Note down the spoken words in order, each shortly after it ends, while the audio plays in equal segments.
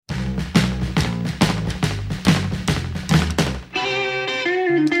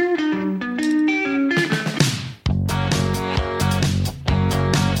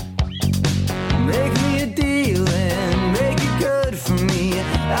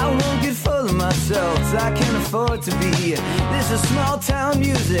close I can afford to be. This is small town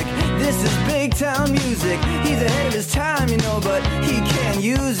music, this is big town music. He's ahead of his time, you know, but he can't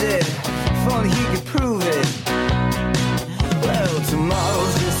use it. If only he could prove it. Well,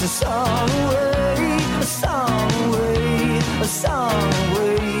 tomorrow's just a song away, a song away, a song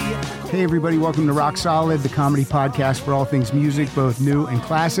away. Hey everybody, welcome to Rock Solid, the comedy podcast for all things music, both new and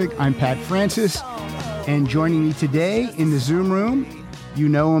classic. I'm Pat Francis, and joining me today in the Zoom room, you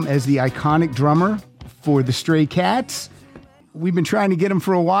know him as the iconic drummer for the Stray Cats. We've been trying to get him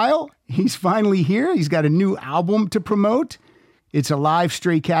for a while. He's finally here. He's got a new album to promote. It's a live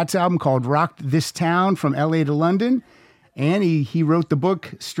Stray Cats album called Rocked This Town from LA to London. And he wrote the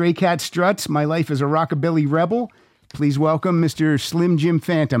book Stray Cat Struts, My Life as a Rockabilly Rebel. Please welcome Mr. Slim Jim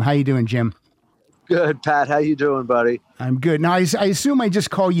Phantom. How you doing, Jim? Good, Pat. How you doing, buddy? I'm good. Now, I assume I just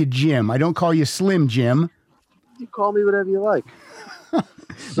call you Jim. I don't call you Slim Jim. You call me whatever you like.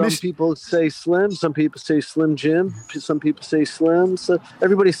 Some people say Slim. Some people say Slim Jim. Some people say Slim. So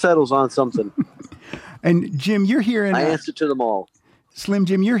everybody settles on something. And Jim, you're here in... I answer to them all. Slim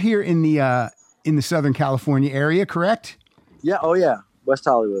Jim, you're here in the Southern California area, correct? Yeah. Oh, yeah. West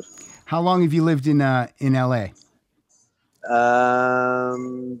Hollywood. How long have you lived in L.A.?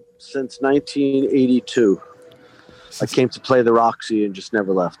 Since 1982. I came to play the Roxy and just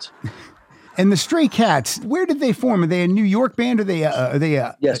never left. And the Stray Cats, where did they form? Are they a New York band? Are they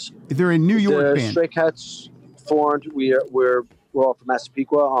yes. They're a New York band. The Stray Cats formed. We're all from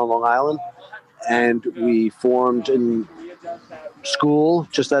Massapequa on Long Island, and we formed in school,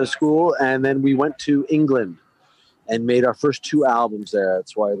 just out of school, and then we went to England and made our first two albums there.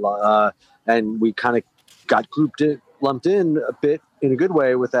 That's why, and we kind of got lumped in a bit in a good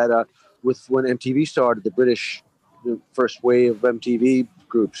way with that, with when MTV started, the British, the first wave of MTV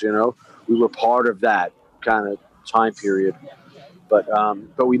groups, you know, we were part of that kind of time period. But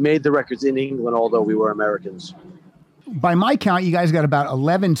we made the records in England, although we were Americans. By my count, you guys got about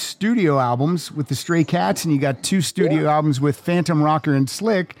 11 studio albums with the Stray Cats, and you got 2 studio albums with Phantom Rocker and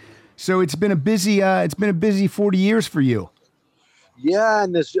Slick. So it's been a busy 40 years for you. Yeah,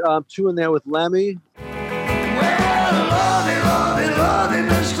 and there's 2 in there with Lemmy. Lordy,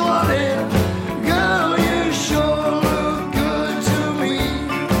 Miss Claudia, girl, you sure look good to me.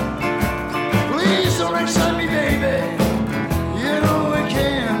 Please don't excite me, baby. You know it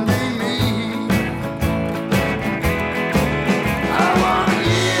can't be me. I wanna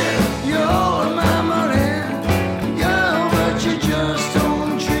give you all of my money, girl, but you just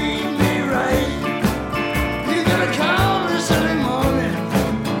don't treat me right. You're gonna call me Sunday morning,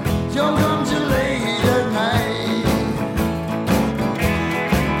 don't come too late at night.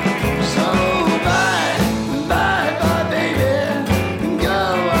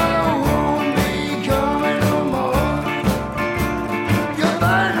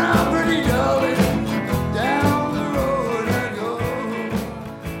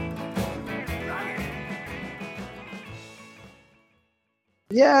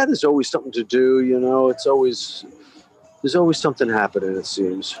 Yeah, there's always something to do, you know. There's always something happening, it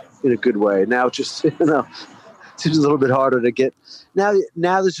seems, in a good way. Now just, you know, it's just a little bit harder to get. Now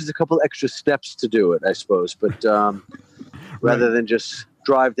there's just a couple extra steps to do it, I suppose. But rather than just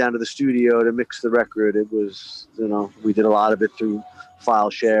drive down to the studio to mix the record, it was, you know, we did a lot of it through file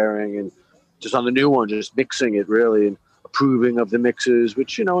sharing and just on the new one, just mixing it really and approving of the mixes,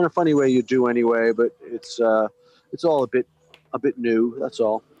 which, you know, in a funny way you do anyway, but it's all a bit new, that's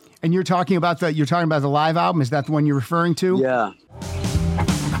all. And you're talking about the live album. Is that the one you're referring to? Yeah.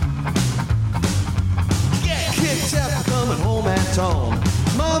 Get kicked out for coming home at dawn.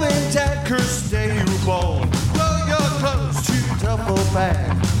 Mom and Dad curse the day you were born. Roll your clothes to the duffel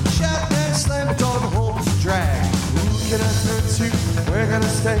bag. Shout and slam the door, the home's a drag. Who can I turn to? Where can I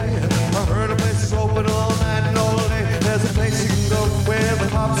stay? I heard a place is open all night and all day. There's a place you can go where the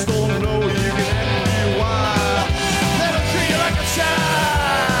cops don't know you can act for a while. They'll treat you like a child.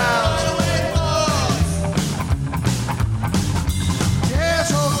 Yeah,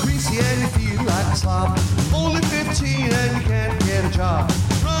 it's all greasy and you feel like a slob. Only 15 and you can't get a job.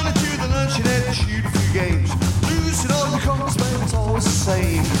 Running to the luncheon and shoot a few games. Lose it all because, man, it's always the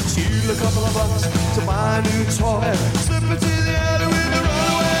same. Steal a couple of bucks to buy a new toy. Slip into the alley with the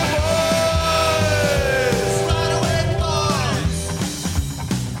runaway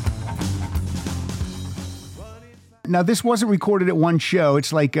boys. Now, this wasn't recorded at one show.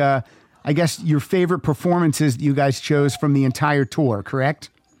 It's like, I guess, your favorite performances that you guys chose from the entire tour, correct?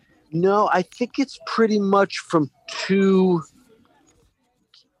 No, I think it's pretty much from two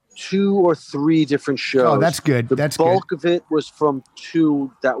or three different shows. Oh, that's good. The bulk of it was from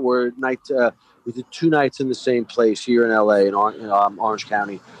two that were we did 2 nights in the same place here in LA in Orange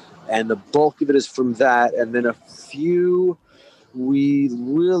County, and the bulk of it is from that. And then a few we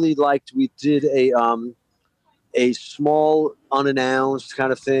really liked. We did a small unannounced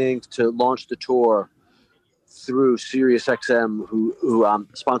kind of thing to launch the tour through SiriusXM, who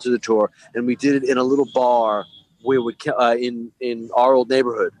sponsored the tour, and we did it in a little bar where we in our old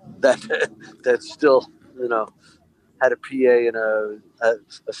neighborhood that still had a PA and a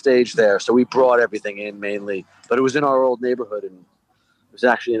stage there. So we brought everything in mainly, but it was in our old neighborhood, and it was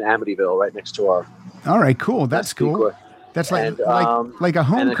actually in Amityville, right next to our. All right, cool. That's cool. That's like a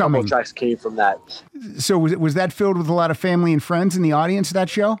homecoming. And a couple of tracks came from that. So was that filled with a lot of family and friends in the audience of that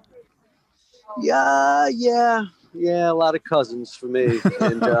show? Yeah, a lot of cousins for me,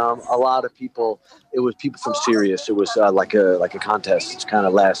 and a lot of people. It was people from Sirius. It was like a contest. It's kind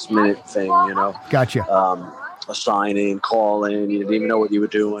of last minute thing, Gotcha. A signing, calling. You didn't even know what you were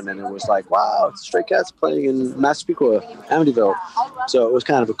doing, and it was like, wow, it's Stray Cats playing in Massapequa, Amityville. So it was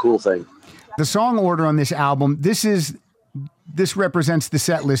kind of a cool thing. The song order on this album. This represents the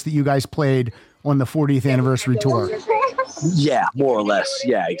set list that you guys played on the 40th anniversary tour. Yeah, more or less.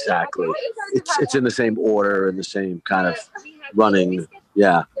 Yeah, exactly. It's in the same order and the same kind of running.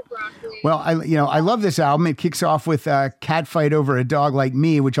 Yeah. Well, I love this album. It kicks off with Cat Fight Over a Dog Like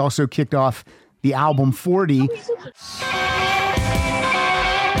Me, which also kicked off the album 40. Too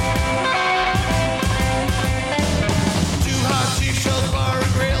hot, cheap shows, bar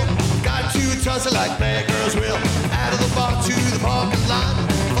and grill. Got to tussle like bad girls will. Out of the bar to the parking lot.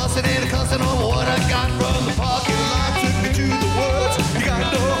 Fussing and cussing over what I got from the parking lot. Took me to the woods. You got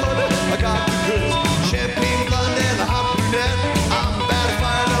no honey, I got the goods. Champagne blonde and the hot brunette. I'm about to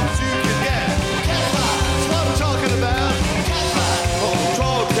find up to get. Cat fight, that's what I'm talking about. Cat fight, oh, the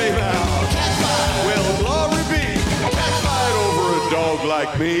dog came out. Cat fight, well, glory be. Cat fight over a dog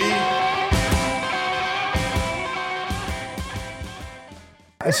like me.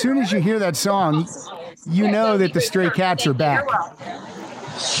 As soon as you hear that song, you know that the Stray Cats are back.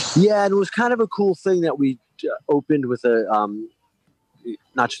 Yeah, and it was kind of a cool thing that we opened with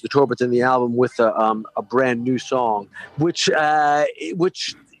not just the tour, but then the album with a brand new song, which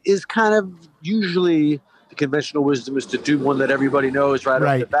is kind of usually the conventional wisdom is to do one that everybody knows right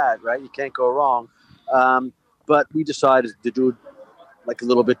off the bat, right? You can't go wrong. But we decided to do it like a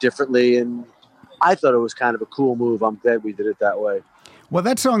little bit differently, and I thought it was kind of a cool move. I'm glad we did it that way. Well,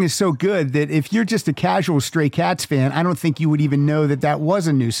 that song is so good that if you're just a casual Stray Cats fan, I don't think you would even know that was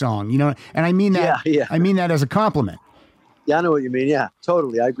a new song, And I mean that. Yeah. I mean that as a compliment. Yeah, I know what you mean. Yeah,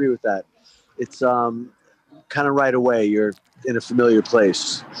 totally. I agree with that. It's kind of right away. You're in a familiar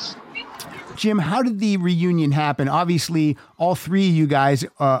place. Jim, how did the reunion happen? Obviously, all three of you guys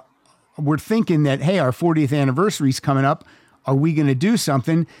were thinking that, hey, our 40th anniversary is coming up. Are we going to do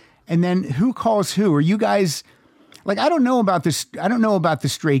something? And then who calls who? Are you guys... Like, I don't know about this. I don't know about the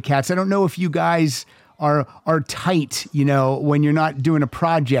Stray Cats. I don't know if you guys are tight, when you're not doing a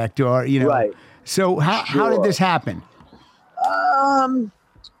project or, Right. So how did this happen?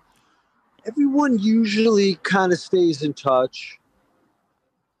 Everyone usually kind of stays in touch.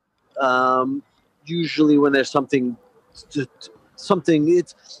 Usually when there's something, it's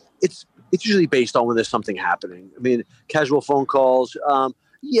usually based on when there's something happening. I mean, casual phone calls.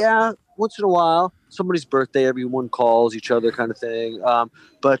 Yeah, once in a while. Somebody's birthday, everyone calls each other kind of thing.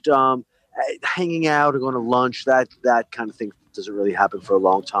 But hanging out or going to lunch, that kind of thing doesn't really happen for a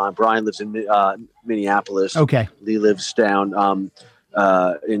long time. Brian lives in Minneapolis. Okay. Lee lives down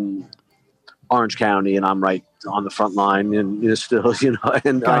in Orange County, and I'm right on the front line and still,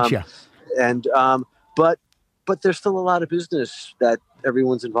 and gotcha. But there's still a lot of business that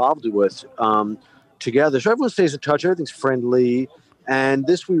everyone's involved with together. So everyone stays in touch. Everything's friendly. And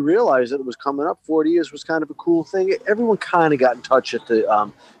this, we realized that it was coming up. 40 years was kind of a cool thing. Everyone kind of got in touch at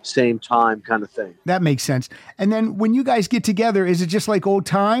the same time kind of thing. That makes sense. And then when you guys get together, is it just like old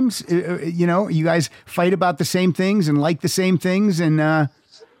times? You guys fight about the same things and like the same things? And does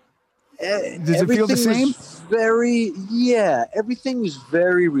it feel the same? Everything is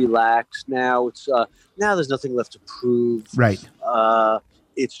very relaxed now. It's now there's nothing left to prove. Right.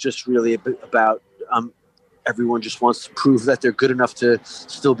 It's just really about... everyone just wants to prove that they're good enough to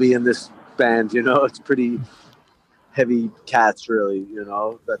still be in this band. It's pretty heavy Cats, really.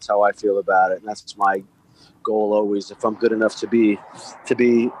 That's how I feel about it, and that's my goal always. If I'm good enough to be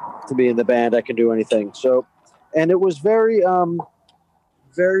in the band, I can do anything. So, and it was very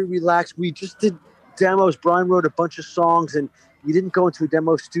relaxed. We just did demos. Brian wrote a bunch of songs, and we didn't go into a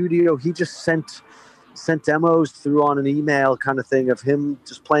demo studio. He just sent demos through on an email kind of thing of him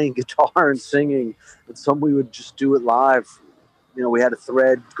just playing guitar and singing, and some we would just do it live. We had a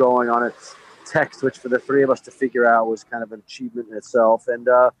thread going on it. text, which for the three of us to figure out was kind of an achievement in itself.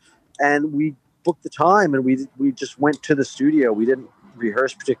 And we booked the time, and we just went to the studio. We didn't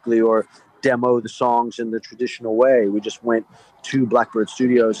rehearse particularly or demo the songs in the traditional way. We just went to Blackbird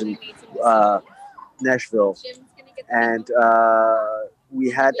Studios in Nashville, and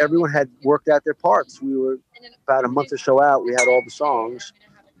everyone had worked out their parts. We were about a month or so out. We had all the songs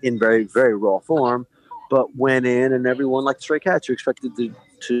in very, very raw form, but went in, and everyone, like Stray Cats, you expected to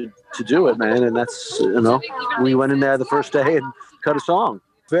do it, man. And that's, we went in there the first day and cut a song.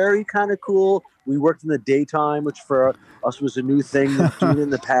 Very kind of cool. We worked in the daytime, which for us was a new thing we've done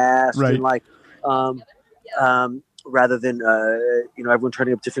in the past. Right. And like, rather than, everyone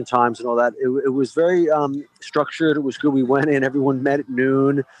turning up different times and all that, it was very structured. It was good. We went in, everyone met at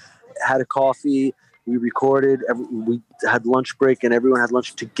noon, had a coffee. We recorded, we had lunch break, and everyone had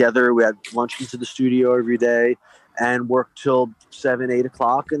lunch together. We had lunch into the studio every day and worked till 7, 8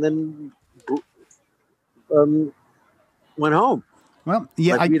 o'clock, and then went home. Well,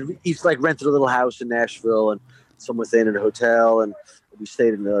 yeah, we each rented a little house in Nashville, and some was staying in a hotel, and we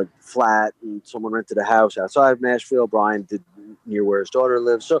stayed in a flat, and someone rented a house outside of Nashville. Brian did near where his daughter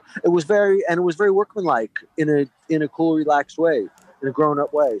lives. So it was very workmanlike in a cool, relaxed way, in a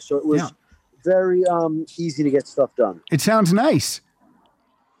grown-up way. So it was very easy to get stuff done. It sounds nice.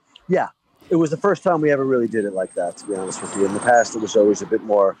 Yeah. It was the first time we ever really did it like that, to be honest with you. In the past, it was always a bit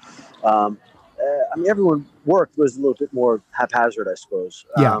more, everyone worked was a little bit more haphazard, I suppose.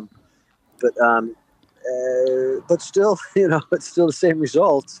 Yeah. But still, it's still the same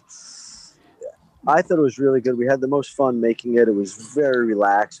result. I thought it was really good. We had the most fun making it. It was very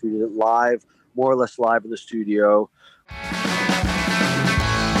relaxed. We did it live, more or less live in the studio.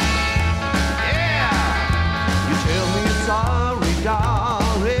 Sorry,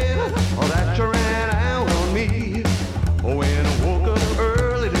 darling, that you ran out on me. When I woke up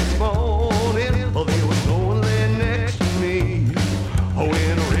early this morning, there was no one there next to me.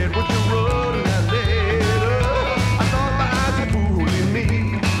 When I read what you wrote in that letter, I thought my eyes were fooling me.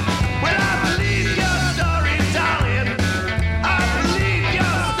 Well, I believe your story, darling. I believe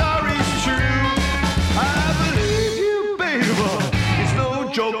your story's true. I believe you, baby, but it's no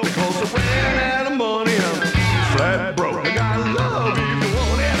joke because I ran out of money. I'm flat broke.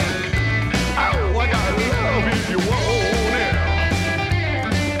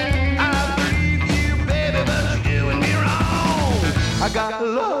 I got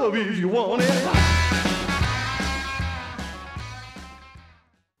love if you want it.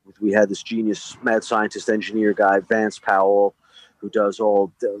 We had this genius mad scientist engineer guy, Vance Powell, who does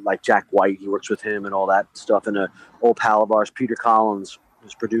all like Jack White. He works with him and all that stuff. And an old pal of ours, Peter Collins,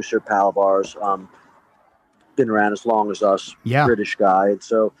 who's producer pal of ours, been around as long as us, British guy. And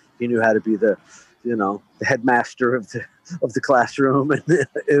so he knew how to be the headmaster of the classroom. And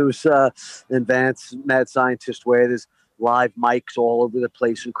it was in Vance mad scientist way. There's live mics all over the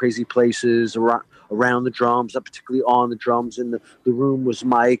place in crazy places around the drums, not particularly on the drums. And the room was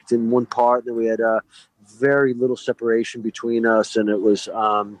mic'd in one part. And we had very little separation between us. And it was,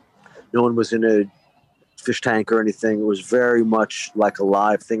 no one was in a fish tank or anything. It was very much like a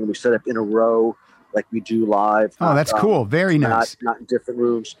live thing. We set up in a row like we do live. Oh, that's cool. Very nice. Not in different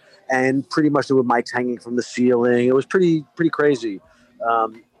rooms. And pretty much there were mics hanging from the ceiling. It was pretty crazy.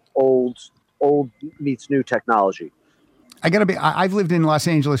 Old meets new technology. I've lived in Los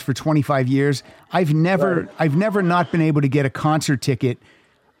Angeles for 25 years. I've never not been able to get a concert ticket.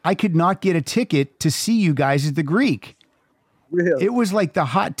 I could not get a ticket to see you guys at the Greek. Really? It was like the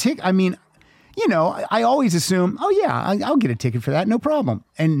hot ticket. I mean, I always assume, oh yeah, I'll get a ticket for that. No problem.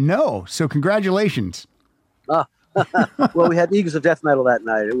 And no. So congratulations. Well, we had Eagles of Death Metal that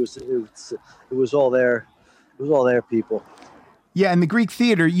night. It was all there. It was all there, people. Yeah, and the Greek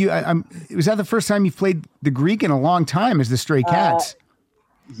Theater. Was that the first time you've played the Greek in a long time as the Stray Cats?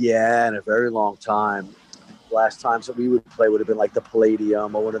 Yeah, in a very long time. Last times that we would play would have been like the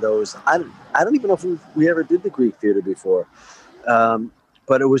Palladium or one of those. I don't even know if we ever did the Greek Theater before.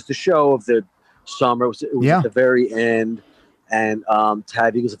 But it was the show of the summer. It was at the very end. And to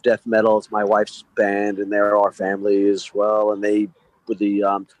have Eagles of Death Metal, it's my wife's band, and they're our family as well. And they were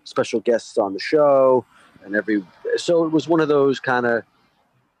the special guests on the show. So it was one of those kind of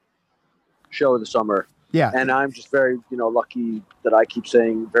show of the summer. Yeah. And I'm just very, lucky that I keep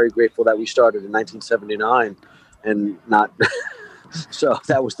saying very grateful that we started in 1979 and not. So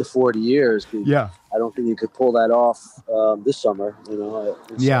that was the 40 years. Yeah. I don't think you could pull that off this summer,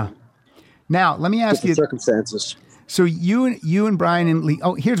 Now, let me ask you circumstances. So you and Brian and Lee.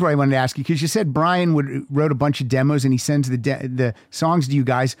 Oh, here's what I wanted to ask you, because you said Brian wrote a bunch of demos and he sends the songs to you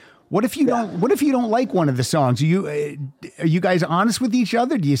guys. What if you don't like one of the songs? Are you guys honest with each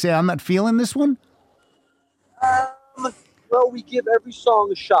other? Do you say, I'm not feeling this one? Well, we give every song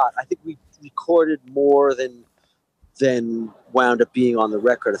a shot. I think we recorded more than wound up being on the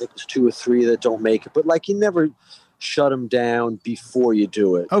record. I think there's 2 or 3 that don't make it, but like you never shut them down before you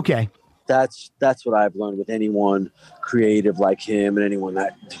do it. Okay. That's what I've learned with anyone creative like him and anyone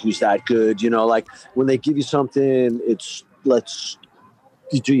who's that good. You know, like when they give you something,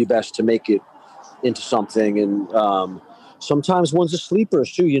 you do your best to make it into something. And sometimes one's a sleeper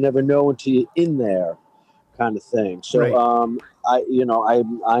too. You never know until you're in there, kind of thing. So right.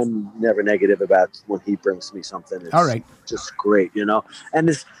 I'm never negative about when he brings me something. It's all right. Just great, you know. And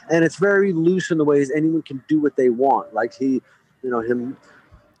it's very loose in the ways anyone can do what they want. Like him,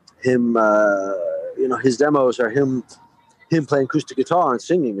 his demos are him playing acoustic guitar and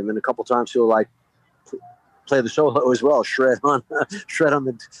singing, and then a couple times he'll like play the solo as well, shred on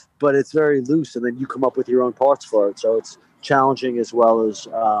the. But it's very loose, and then you come up with your own parts for it. So it's challenging as well as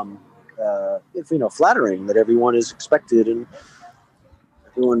flattering that everyone is expected and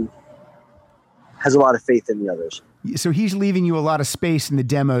everyone has a lot of faith in the others. So he's leaving you a lot of space in the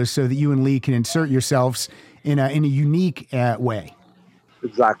demos so that you and Lee can insert yourselves in a unique way.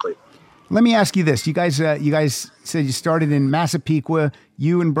 Exactly. Let me ask you this. You guys said you started in Massapequa,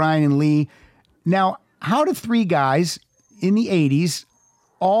 you and Brian and Lee. Now, how do 3 guys in the 80s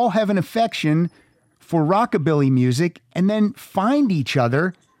all have an affection for rockabilly music and then find each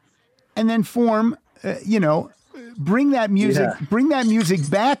other and then form, bring that music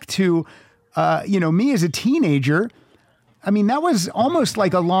back to, me as a teenager? I mean, that was almost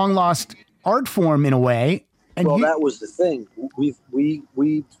like a long lost art form in a way. And that was the thing. We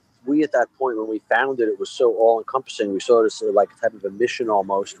at that point when we found it was so all encompassing. We saw it as like a type of a mission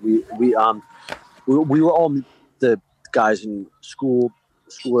almost. We were all the guys in school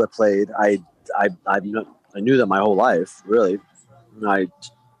that played. I knew them my whole life, really. My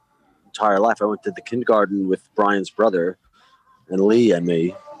entire life. I went to the kindergarten with Brian's brother and Lee and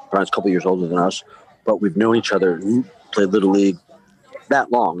me. Brian's a couple years older than us, but we've known each other and played Little League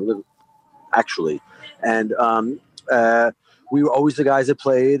that long, actually. And we were always the guys that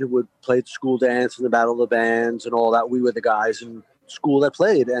played school dance and the Battle of the Bands and all that. We were the guys in school that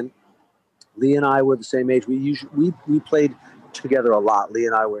played, and Lee and I were the same age. We played together a lot. Lee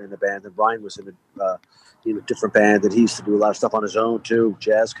and I were in a band, and Brian was in a different band, and he used to do a lot of stuff on his own too,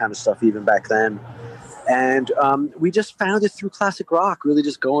 jazz kind of stuff even back then. And we just found it through classic rock, really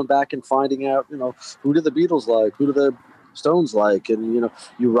just going back and finding out, who do the Beatles like, who do the Stones like, and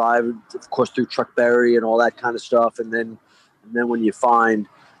you arrive, of course, through Chuck Berry and all that kind of stuff, and then when you find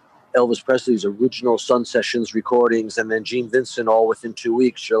Elvis Presley's original Sun Sessions recordings and then Gene Vincent all within 2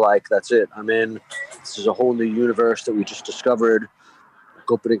 weeks, you're like, that's it. I'm in. This is a whole new universe that we just discovered.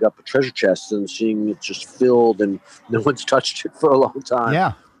 Like opening up a treasure chest and seeing it just filled and no one's touched it for a long time.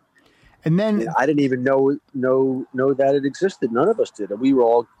 Yeah. And then I didn't even know that it existed. None of us did. And we were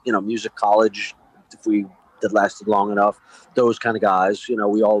all, music college, if we that lasted long enough, those kind of guys, we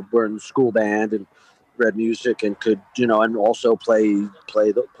all were in school band and read music and could, and also play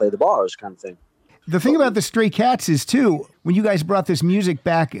the bars kind of thing. The thing about the Stray Cats is too, when you guys brought this music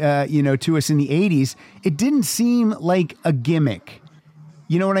back, to us in the 80s, it didn't seem like a gimmick.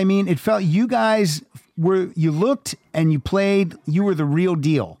 You know what I mean? It felt you guys you looked and you played, you were the real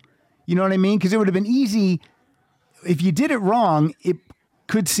deal. You know what I mean? Because it would have been easy if you did it wrong. It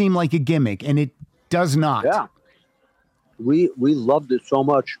could seem like a gimmick, and it does not. Yeah, we loved it so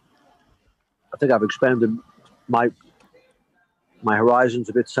much. I think I've expanded my horizons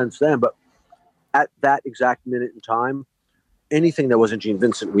a bit since then. But at that exact minute in time, anything that wasn't Gene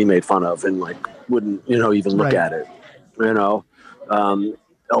Vincent, we made fun of and wouldn't even look at it.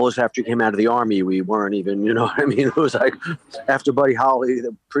 Elvis, after he came out of the army, we weren't even, it was like after Buddy Holly,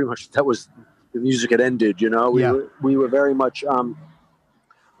 that was the music had ended, we were very much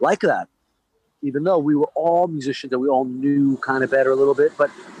like that, even though we were all musicians and we all knew kind of better a little bit.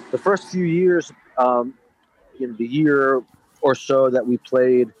 But the first few years, the year or so that we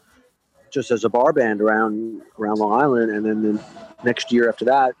played just as a bar band around Long Island, and then the next year after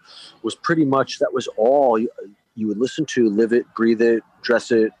that was pretty much, that was all you would listen to, live it, breathe it,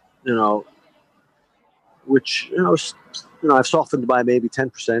 dress it, which, I've softened by maybe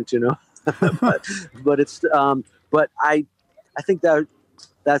 10%, but it's, but I think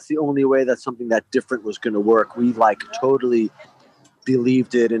that's the only way that something that different was going to work. We totally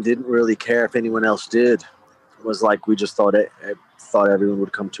believed it and didn't really care if anyone else did. It was like, we just thought everyone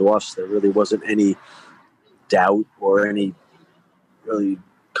would come to us. There really wasn't any doubt or any really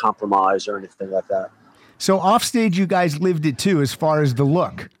compromise or anything like that. So offstage, you guys lived it too, as far as the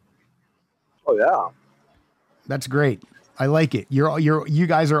look. Oh yeah. That's great. I like it. You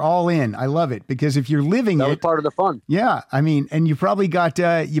guys are all in. I love it because if you're living That was it, part of the fun. yeah. I mean, and you probably got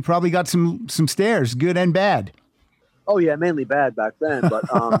some stares, good and bad. Oh yeah, mainly bad back then, but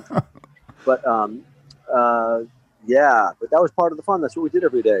yeah, but that was part of the fun. That's what we did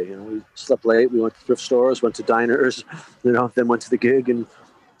every day. You know, we slept late. We went to thrift stores, went to diners, you know, then went to the gig and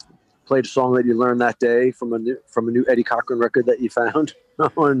played a song that you learned that day from a new Eddie Cochran record that you found.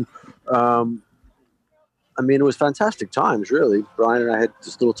 And I mean, it was fantastic times, really. Brian and I had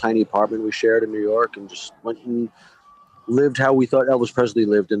this little tiny apartment we shared in New York, and just went and lived how we thought Elvis Presley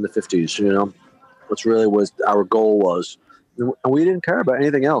lived in the 50s. You know, what's really was our goal was, and we didn't care about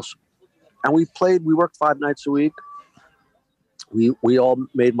anything else. And we worked 5 nights a week. We all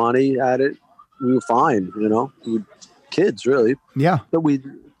made money at it. We were fine, you know, kids really. Yeah. But we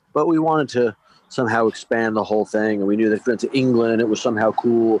wanted to somehow expand the whole thing. And we knew that if we went to England, it was somehow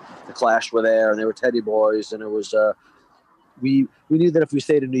cool. The Clash were there and they were Teddy Boys. And it was, we knew that if we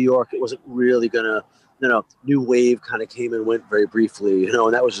stayed in New York, it wasn't really gonna, you know, new wave kind of came and went very briefly, you know,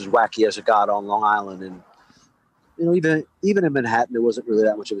 and that was as wacky as it got on Long Island. And, you know, even in Manhattan, there wasn't really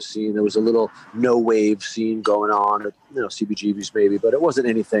that much of a scene. There was a little no wave scene going on, you know, CBGBs maybe, but it wasn't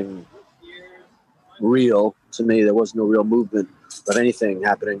anything real to me. There was no real movement of anything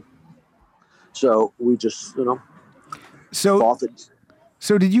happening. So we just, you know, thought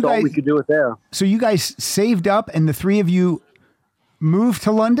we could do it there. So you guys saved up and the three of you moved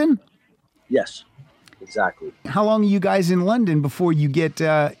to London? Yes, exactly. How long are you guys in London before you get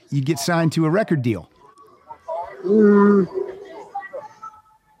signed to a record deal?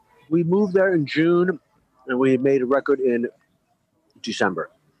 We moved there in June, and we made a record in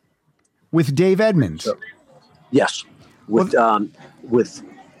December with Dave Edmunds. So, yes, with.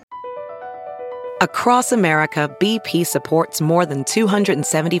 Across America, BP supports more than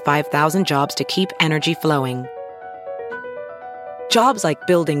 275,000 jobs to keep energy flowing. Jobs like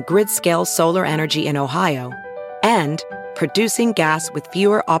building grid-scale solar energy in Ohio and producing gas with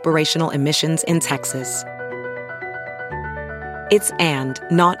fewer operational emissions in Texas. It's and,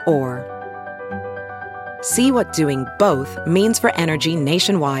 not or. See what doing both means for energy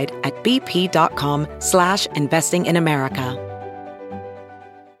nationwide at bp.com/investing in America.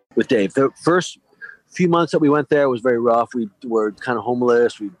 With Dave, the first few months that we went there was very rough. We were kind of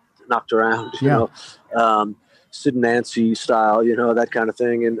homeless. We knocked around, you know, Sid and Nancy style, you know, that kind of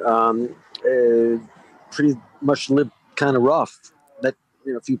thing. And pretty much lived kind of rough. That,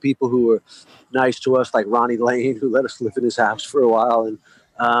 you know, a few people who were nice to us, like Ronnie Lane, who let us live in his house for a while.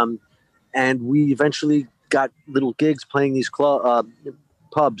 And we eventually got little gigs playing these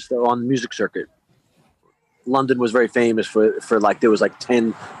pubs that were on the music circuit. London was very famous for like, there was like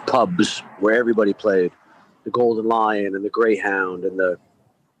 10 pubs where everybody played. The Golden Lion and the Greyhound and the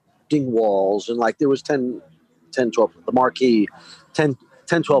Dingwalls. And like, there was 10, 12, the Marquee, 10,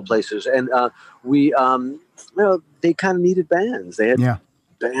 12 places. And we, you know, they kind of needed bands. They had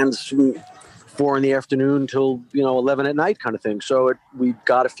bands from 4 p.m. till, you know, 11 at night kind of thing. So we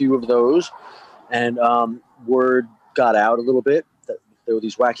got a few of those, and word got out a little bit that there were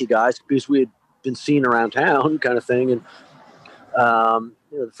these wacky guys, because we had been seen around town kind of thing. And,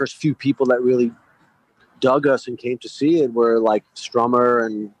 you know, the first few people that really dug us and came to see it were like Strummer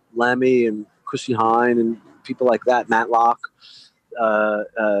and Lemmy and Chrissy Hine and people like that, Matlock,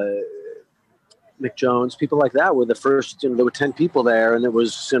 Mick Jones, people like that were the first. You know, there were 10 people there, and it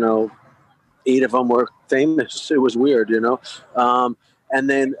was, you know, 8 of them were famous. It was weird, you know. And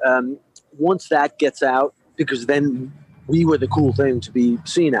then once that gets out, because then we were the cool thing to be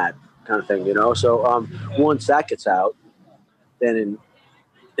seen at, kind of thing, you know. So once that gets out, then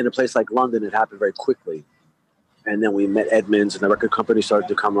in a place like London, it happened very quickly. And then we met Edmunds, and the record company started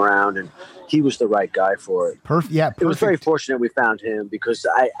to come around, and he was the right guy for it. Perfect. Yeah, perfect. It was very fortunate we found him, because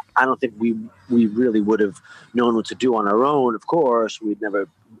I don't think we really would have known what to do on our own. Of course, we'd never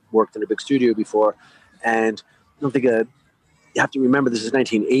worked in a big studio before, and I don't think you have to remember this is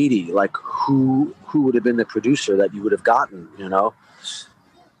 1980. Like, who would have been the producer that you would have gotten? You know?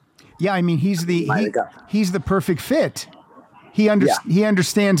 Yeah, I mean, he's the perfect fit. He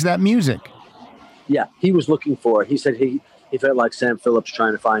understands that music. Yeah, he was looking for it. He said he felt like Sam Phillips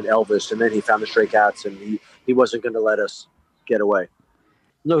trying to find Elvis, and then he found the Stray Cats, and he wasn't going to let us get away.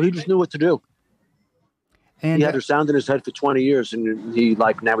 No, he just knew what to do. And he had their sound in his head for 20 years, and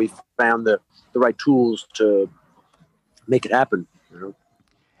now he found the right tools to make it happen. You know?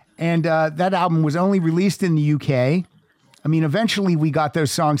 And that album was only released in the UK. I mean, eventually we got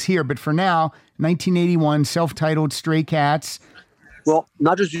those songs here, but for now, 1981, self-titled Stray Cats. Well,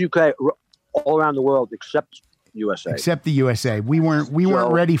 not just the UK, all around the world, except USA. Except the USA. We weren't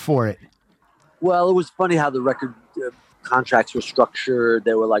ready for it. Well, it was funny how the record contracts were structured.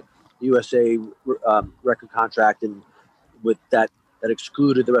 They were like USA record contract, and with that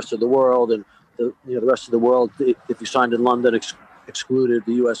excluded the rest of the world, and the rest of the world, if you signed in London, excluded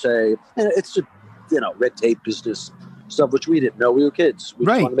the USA. And it's just red tape business stuff, which we didn't know. We were kids. We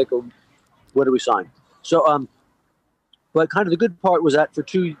just wanted to where do we sign? So, but kind of the good part was that for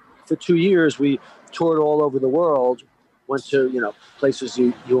 2 years we toured all over the world. Went to places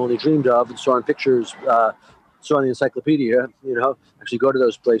you only dreamed of, and saw in pictures, saw in the encyclopedia. Actually go to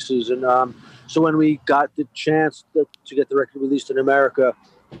those places. And so when we got the chance to get the record released in America,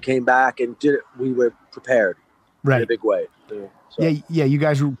 we came back and did it. We were prepared, in a big way. So. Yeah. You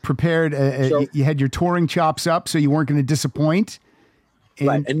guys were prepared. You had your touring chops up, so you weren't going to disappoint.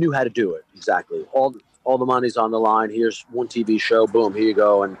 And knew how to do it exactly. All the money's on the line. Here's one TV show. Boom, here you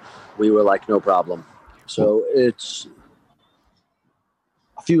go. And we were like, no problem. So it's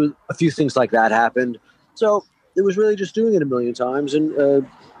a few things like that happened. So it was really just doing it a million times and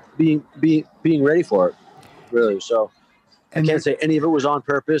being ready for it, really. So I can't say any of it was on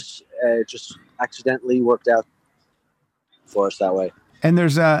purpose. It just accidentally worked out for us that way. And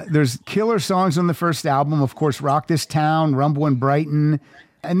there's killer songs on the first album, of course, Rock This Town, Rumble in Brighton.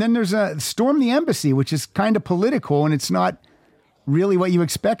 And then there's Storm the Embassy, which is kind of political, and it's not really what you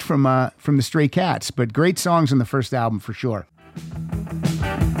expect from the Stray Cats, but great songs on the first album for sure. 50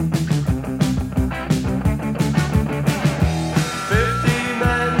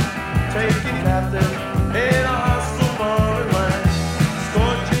 men taken captive in a hostile foreign land.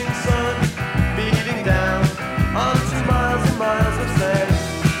 Scorching sun beating down onto miles and miles of sand.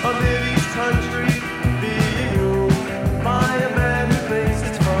 Amid each country being ruled by a man who thinks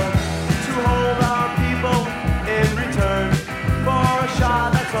it's fun to hold our people in return for a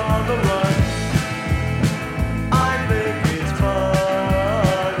shot that's on the run. I think it's funny.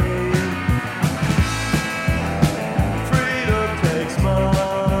 Freedom takes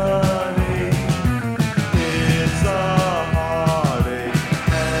money. It's a heartache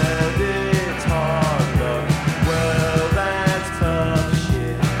and it's hard luck. Well, that's tough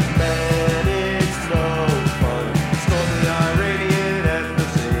shit, man. It's no fun. Storm the Iranian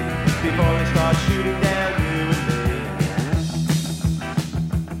embassy before they start shooting down you and me.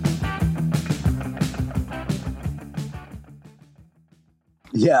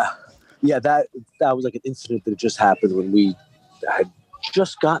 Yeah, that was like an incident that just happened when we had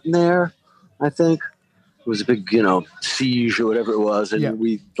just gotten there. I think it was a big, siege or whatever it was, and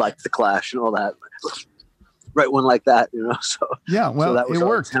we liked the Clash and all that. Right one like that, So well, so that was it our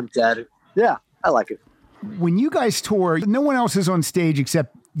worked. attempt at it. Yeah, I like it. When you guys tour, no one else is on stage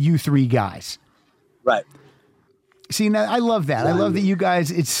except you three guys. Right. See, now I love that. I love that you guys,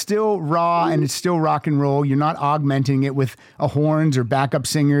 it's still raw and it's still rock and roll. You're not augmenting it with horns or backup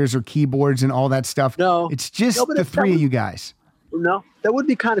singers or keyboards and all that stuff. No. It's just but the three of you guys. No, that would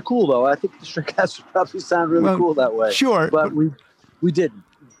be kind of cool, though. I think the Stray Cats would probably sound really cool that way. Sure. But we didn't.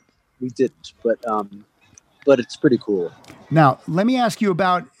 We didn't. But it's pretty cool. Now, let me ask you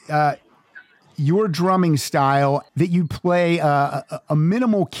about your drumming style that you play a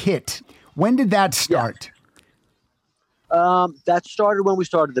minimal kit. When did that start? That started when we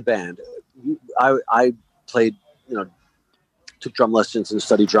started the band. I played, took drum lessons and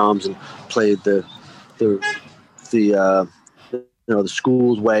studied drums and played the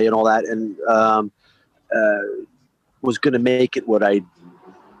school's way and all that, and was going to make it what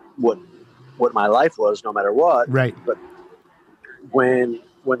my life was, no matter what. Right. But when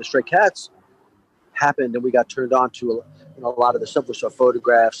the Stray Cats happened and we got turned on to a lot of the stuff, we saw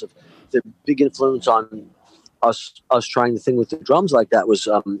photographs of the big influence on us trying the thing with the drums like that was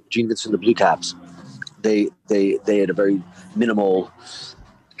Gene Vincent and the Blue Caps. They had a very minimal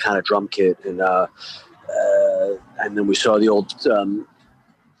kind of drum kit, and then we saw the old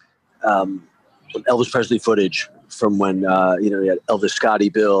Elvis Presley footage from when you had Elvis, Scotty,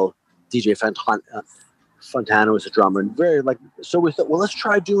 Bill, DJ Fontana was a drummer, and so we thought, well, let's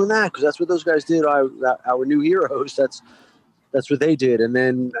try doing that because that's what those guys did. Our new heroes. That's what they did, and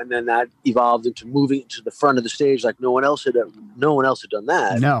then that evolved into moving to the front of the stage like no one else had done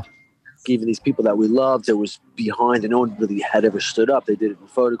that. No, even these people that we loved, it was behind, and no one really had ever stood up. They did it in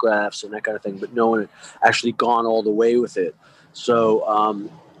photographs and that kind of thing, but no one had actually gone all the way with it. So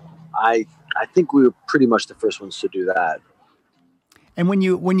I think we were pretty much the first ones to do that. And when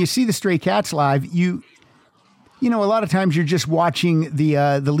you see the Stray Cats live, you know a lot of times you're just watching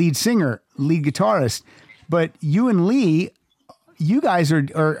the lead singer, lead guitarist, but you and Lee, you guys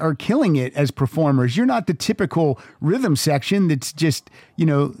are killing it as performers. You're not the typical rhythm section that's just,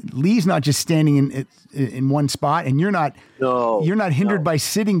 Lee's not just standing in one spot, and you're not hindered by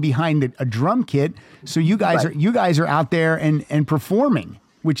sitting behind a drum kit. So you guys are out there and performing,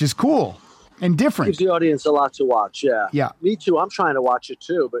 which is cool and different. Gives the audience a lot to watch. Yeah. Yeah. Me too. I'm trying to watch it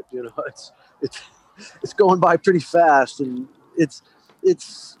too, but it's going by pretty fast, and it's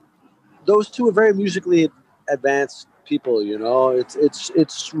those two are very musically advanced people.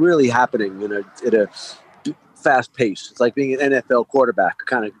 It's really happening in a fast pace. It's like being an NFL quarterback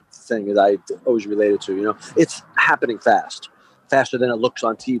kind of thing, as I always related to. It's happening faster than it looks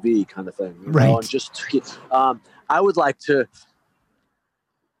on TV, kind of thing. Right. And just I would like to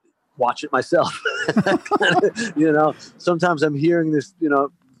watch it myself. Sometimes I'm hearing this,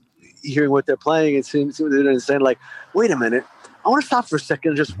 hearing what they're playing and seeing what they're doing and saying, like, wait a minute, I want to stop for a second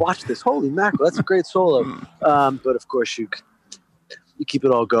and just watch this. Holy mackerel, that's a great solo. But of course you keep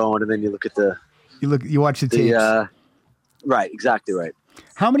it all going, and then you look at you watch the tapes. Right, exactly right.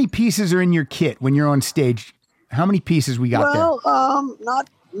 How many pieces are in your kit when you're on stage? How many pieces we got there?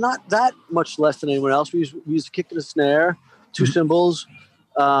 Not that much less than anyone else. We use a kick and a snare, 2 cymbals,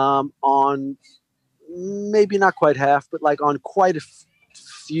 on maybe not quite half, but like on quite a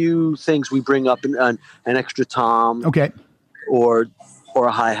few things we bring up an extra tom. Okay. Or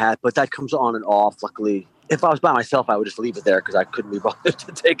a hi-hat, but that comes on and off. Luckily, if I was by myself, I would just leave it there because I couldn't be bothered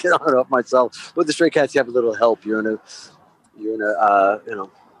to take it on and off myself. But the Stray Cats, you have a little help. You're in a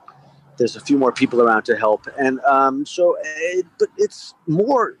there's a few more people around to help, and but it's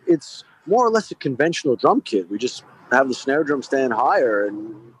more or less a conventional drum kit. We just have the snare drum stand higher,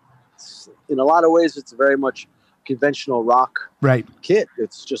 and in a lot of ways, it's very much conventional rock kit.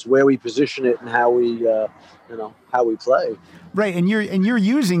 It's just where we position it and how we play. Right, and you're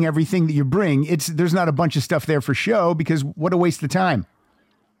using everything that you bring. There's not a bunch of stuff there for show, because what a waste of time.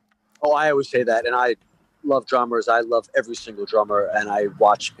 Oh, I always say that, and I love drummers. I love every single drummer, and I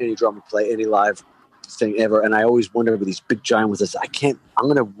watch any drummer play any live thing ever. And I always wonder with these big giant ones, I'm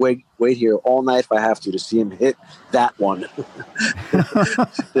going to wait here all night if I have to see him hit that one.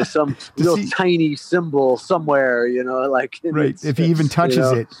 There's some tiny cymbal somewhere, if he even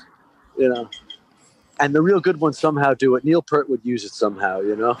touches it. And the real good ones somehow do it. Neil Peart would use it somehow,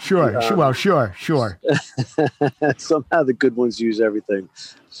 Sure. Somehow the good ones use everything.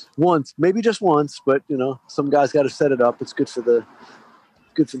 Once, maybe just once, but some guys got to set it up. It's good for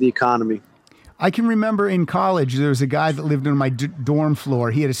the economy. I can remember in college, there was a guy that lived on my dorm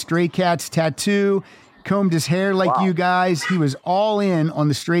floor. He had a Stray Cats tattoo, combed his hair like you guys. He was all in on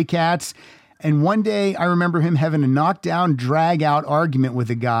the Stray Cats. And one day I remember him having a knockdown, drag out argument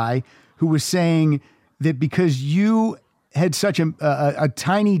with a guy who was saying that because you had such a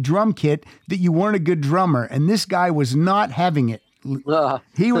tiny drum kit that you weren't a good drummer. And this guy was not having it.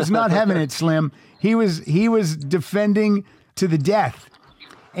 He was not having it, Slim. He was defending to the death.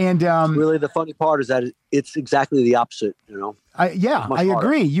 And really, the funny part is that it's exactly the opposite. I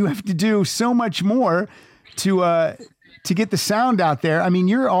agree. You have to do so much more to get the sound out there. I mean,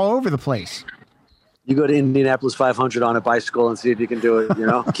 you're all over the place. You go to Indianapolis 500 on a bicycle and see if you can do it.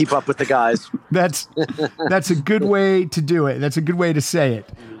 Keep up with the guys. That's a good way to do it. That's a good way to say it.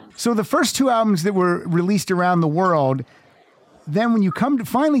 So the first 2 albums that were released around the world. Then when you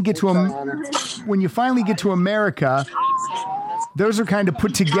finally get to America, those are kind of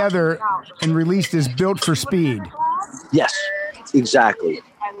put together and released as Built for Speed. Yes, exactly.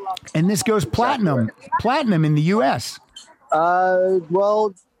 And this goes platinum in the U.S.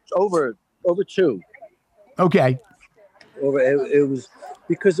 Well, over 2. Okay. It was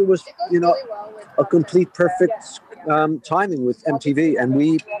because it was, a complete perfect timing with MTV, and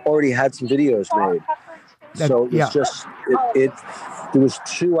we already had some videos made. So it's just there was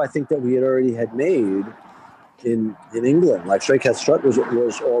 2 I think that we had made in England. Like Stray Cat Strut was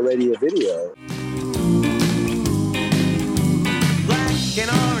already a video. Black and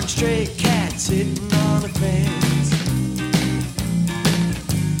orange stray cat sitting on the fence.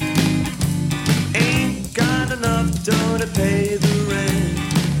 Ain't got enough dough to pay the rent.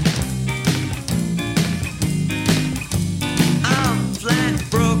 I'm flat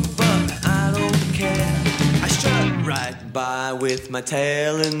broke, but I don't care. I strut right by with my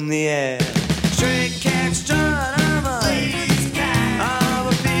tail in the air. Stray cat strut, I'm a ladies' cat. I'm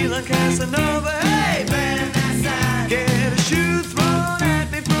a feeling Casanova. Hey, man, that's that. Get a shoe thrown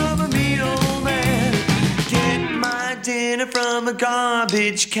at me from a mean old man. Get my dinner from a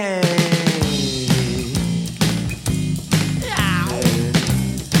garbage can.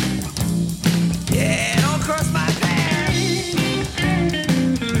 Yeah, don't cross my path.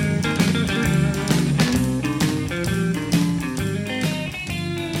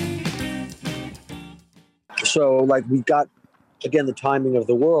 like we got, again, the timing of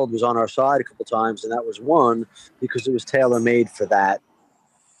the world was on our side a couple times, and that was one because it was tailor-made for that,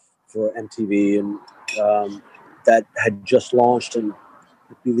 for MTV, and that had just launched, and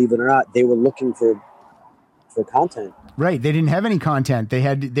believe it or not, they were looking for content. Right. They didn't have any content. They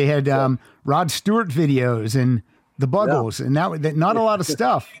had Rod Stewart videos and the Buggles, and that not a lot of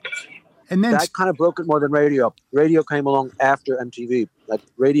stuff. And then that kind of broke it more than radio. Radio came along after MTV. Like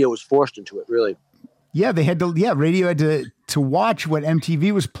radio was forced into it, really. Yeah, they had to. Yeah, radio had to watch what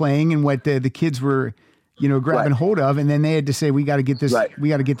MTV was playing and what the kids were, grabbing hold of, and then they had to say, "We got to get this. Right. We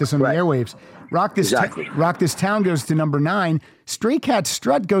got to get this on the airwaves." Rock This Town goes to number 9. Stray Cat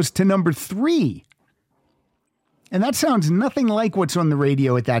Strut goes to number 3, and that sounds nothing like what's on the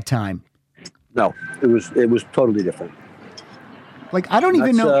radio at that time. No, it was totally different. Like I don't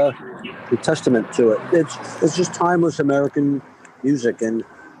even know. A testament to it. It's just timeless American music, and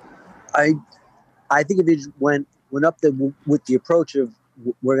I think if you went up there with the approach of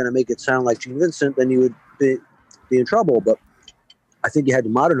we're going to make it sound like Gene Vincent, then you would be in trouble. But I think you had to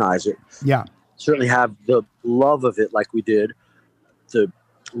modernize it. Yeah, certainly have the love of it, like we did, the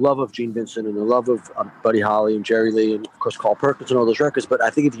love of Gene Vincent and the love of Buddy Holly and Jerry Lee and of course Carl Perkins and all those records. But I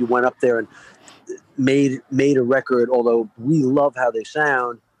think if you went up there and made a record, although we love how they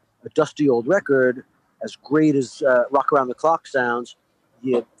sound, a dusty old record, as great as Rock Around the Clock sounds,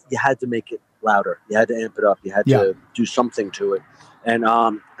 you had to make it louder. You had to amp it up. You had to do something to it. And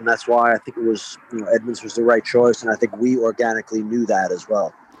that's why I think it was, Edmonds was the right choice. And I think we organically knew that as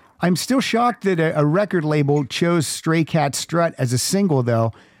well. I'm still shocked that a record label chose Stray Cat Strut as a single,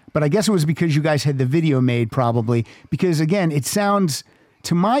 though. But I guess it was because you guys had the video made, probably. Because, again, it sounds,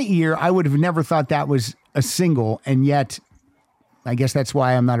 to my ear, I would have never thought that was a single. And yet, I guess that's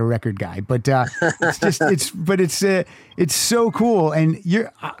why I'm not a record guy. But it's so cool. And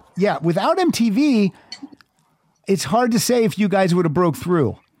without MTV, it's hard to say if you guys would have broke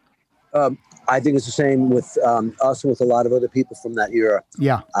through. I think it's the same with us and with a lot of other people from that era.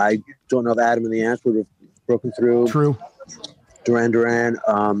 Yeah. I don't know if Adam and the Ants would have broken through. True. Duran Duran,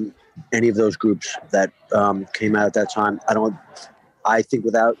 any of those groups that came out at that time. I think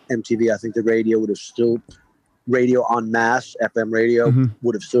without MTV, I think the radio would have still, radio en masse, FM radio,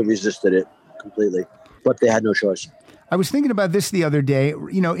 would have still resisted it completely. But they had no choice. I was thinking about this the other day.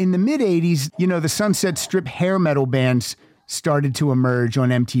 In the mid 80s, the Sunset Strip hair metal bands started to emerge on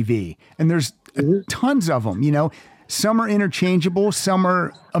MTV. And there's tons of them, Some are interchangeable, some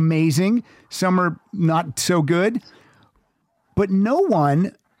are amazing, some are not so good. But no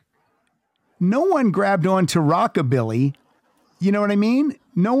one grabbed on to rockabilly. You know what I mean?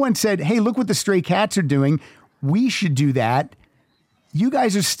 No one said, "Hey, look what the Stray Cats are doing. We should do that." You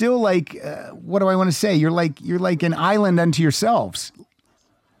guys are still like, what do I want to say? You're like an island unto yourselves.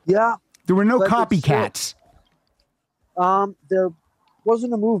 Yeah. There were no copycats. There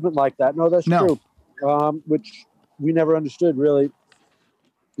wasn't a movement like that. No, that's true. Which we never understood really,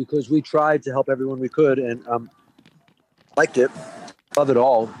 because we tried to help everyone we could and liked it, love it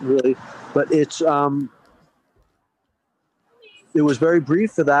all really. But it was very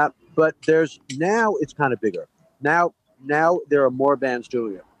brief for that. But now it's kind of bigger. Now there are more bands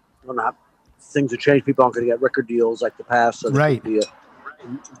doing it. I don't know how things have changed. People aren't going to get record deals like the past. So right. Be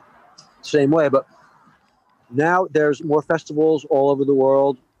same way. But now there's more festivals all over the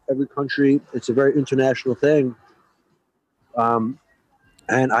world, every country. It's a very international thing. And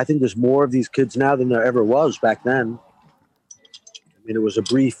I think there's more of these kids now than there ever was back then. I mean, it was a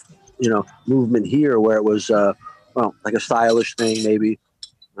brief, movement here where it was, like a stylish thing, maybe.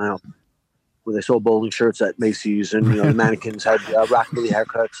 I don't know. Where they sold bowling shirts at Macy's, and the mannequins had rockabilly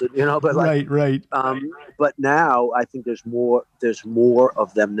haircuts, but like, right. But now I think there's more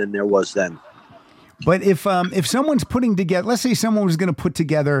of them than there was then. But if someone's putting together, let's say someone was going to put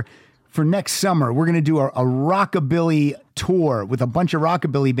together for next summer, we're going to do a rockabilly tour with a bunch of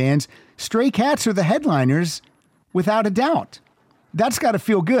rockabilly bands. Stray Cats are the headliners, without a doubt. That's got to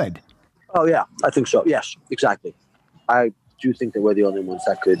feel good. Oh yeah, I think so. Yes, exactly. I do think that we're the only ones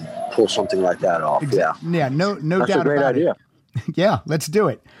that could pull something like that off. Yeah. Yeah. No That's doubt a great about idea. it. Yeah. Let's do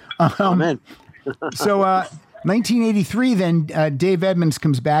it. Man. So, 1983, then Dave Edmonds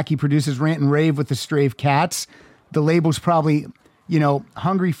comes back. He produces Rant and Rave with the Stray Cats. The label's probably,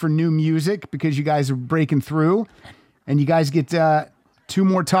 hungry for new music because you guys are breaking through, and you guys get 2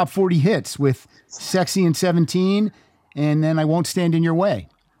 more top 40 hits with Sexy and 17, and then I Won't Stand in Your Way.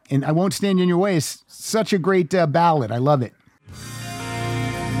 And I Won't Stand in Your Way is such a great ballad. I love it.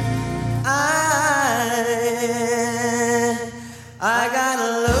 I got a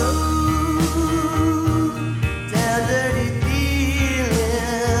low down dirty feeling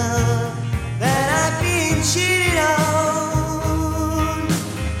that I've been cheated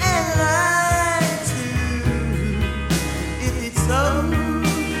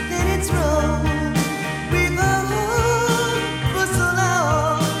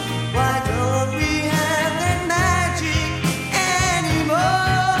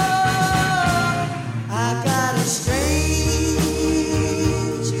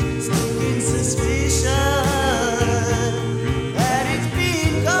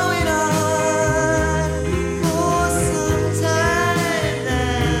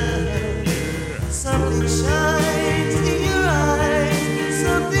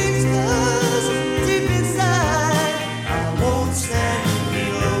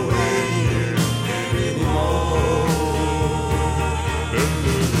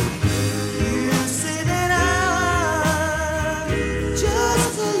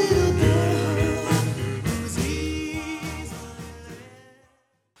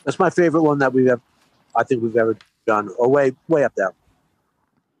my favorite one that I think we've ever done, or way up there.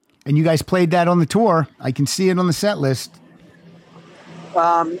 And you guys played that on the tour. I can see it on the set list.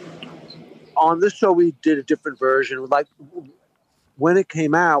 On this show, we did a different version. Like when it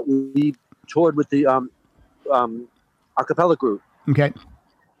came out, we toured with the a cappella group. Okay.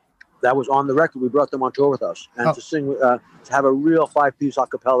 That was on the record. We brought them on tour with us, and to sing, to have a real 5-piece a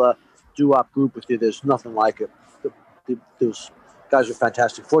cappella doo-wop group with you. There's nothing like it. Those guys are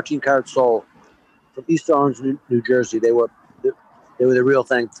fantastic. 14 Karat Soul from East Orange, New Jersey. They were the real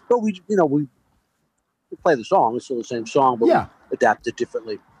thing. But we play the song. It's still the same song, but we adapt it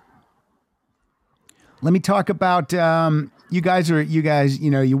differently. Let me talk about you guys.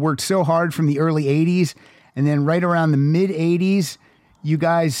 You worked so hard from the early 80s, and then right around the mid 80s, you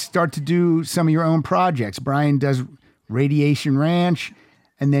guys start to do some of your own projects. Brian does Radiation Ranch,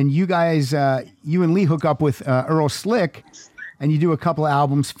 and then you guys, you and Lee hook up with Earl Slick, and you do a couple of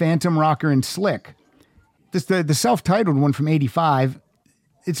albums, Phantom Rocker and Slick. This the self-titled one from '85.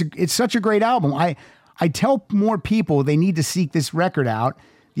 It's such a great album. I tell more people they need to seek this record out.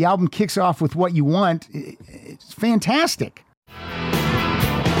 The album kicks off with What You Want. It's fantastic.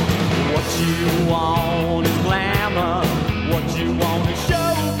 What you want is glamour. What you want is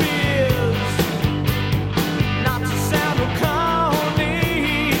showbiz. Not to sound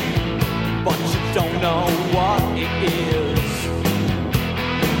corny, but you don't know what it is.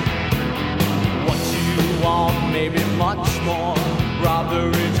 What you want may be much more. Rob the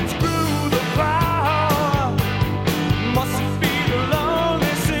rich and screw the poor. Mustn't be the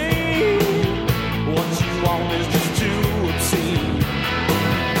lonely scene. What you want is just too obscene.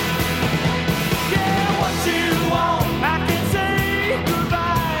 Yeah, what you want, I can say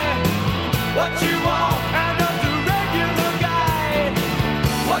goodbye. What you want, I'm not the regular guy.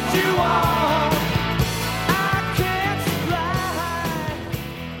 What you want, I can't supply.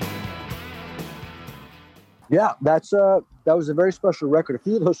 Yeah, that was a very special record. A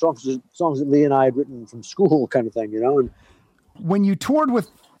few of those songs that Lee and I had written from school, kind of thing, And when you toured with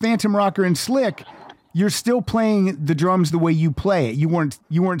Phantom Rocker and Slick, you're still playing the drums the way you play it. You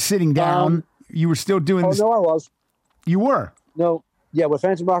weren't sitting down. You were still doing. Oh no, I was. You were. No, yeah. With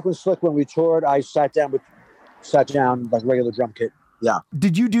Phantom Rocker and Slick, when we toured, I sat down like regular drum kit. Yeah.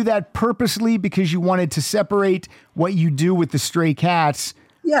 Did you do that purposely because you wanted to separate what you do with the Stray Cats?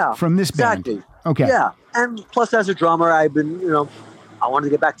 Yeah. From this exactly. band. Okay. Yeah, and plus as a drummer, I've been, I wanted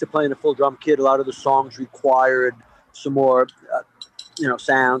to get back to playing a full drum kit. A lot of the songs required some more,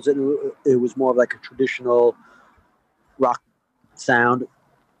 sounds. It was more of like a traditional rock sound.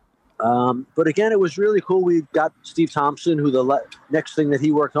 But again, it was really cool. We got Steve Thompson, who the next thing that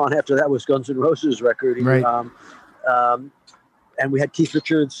he worked on after that was Guns N' Roses record. Right. And we had Keith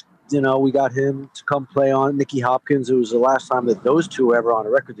Richards. We got him to come play on Nicky Hopkins. It was the last time that those two were ever on a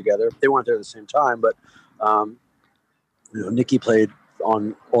record together. They weren't there at the same time, but Nicky played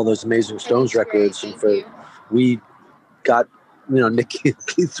on all those Amazing Stones records, and we got Nicky and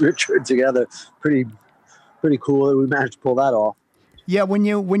Keith Richards together. Pretty cool. We managed to pull that off. Yeah, when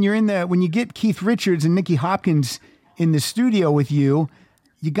you get Keith Richards and Nicky Hopkins in the studio with you,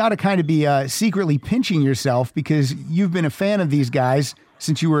 you got to kind of be secretly pinching yourself because you've been a fan of these guys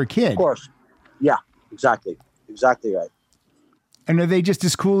since you were a kid. Of course. Yeah, exactly right. And are they just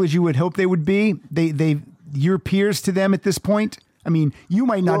as cool as you would hope they would be? You're peers to them at this point? I mean, you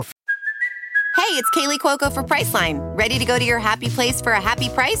might not. Hey, it's Kaylee Cuoco for Priceline. Ready to go to your happy place for a happy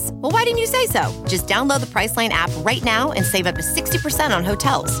price? Well, why didn't you say so? Just download the Priceline app right now and save up to 60% on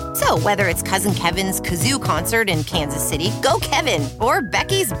hotels. So whether it's Cousin Kevin's Kazoo Concert in Kansas City, go Kevin, or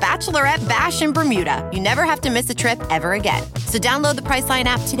Becky's Bachelorette Bash in Bermuda, you never have to miss a trip ever again. So download the Priceline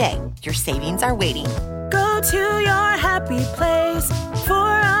app today. Your savings are waiting. Go to your happy place for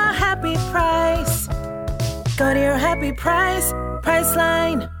a happy price. Go to your happy price,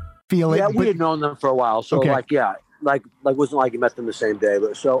 Priceline. Feel it. Yeah, we had known them for a while, so okay. like wasn't like you met them the same day,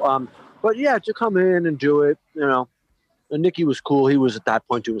 but yeah, to come in and do it, And Nicky was cool. He was at that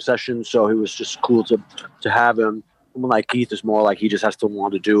point doing sessions, so he was just cool to have him. And like Keith is more like he just has to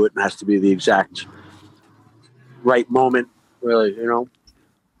want to do it and has to be the exact right moment, really,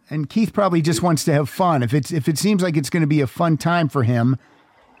 And Keith probably just wants to have fun. If it seems like it's going to be a fun time for him,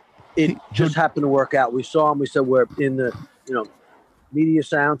 it just happened to work out. We saw him. We said we're in the Media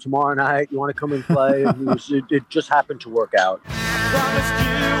Sound tomorrow night. You want to come and play? And it just happened to work out. Promised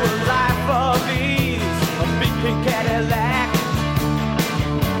you a life of ease, a big pink Cadillac.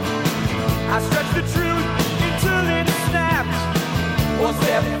 I stretched the truth into little snaps. One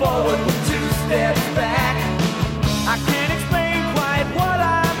step forward with 2 steps back. I can't explain quite what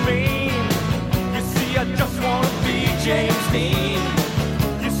I mean. You see, I just want to be James Dean.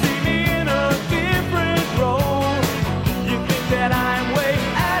 You see,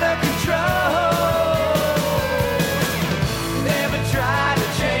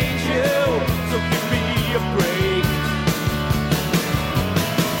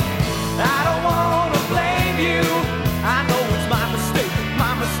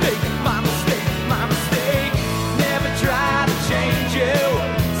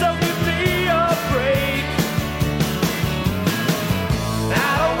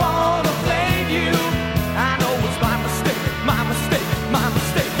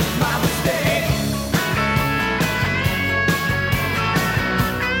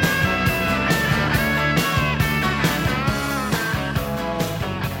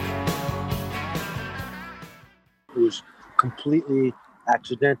 completely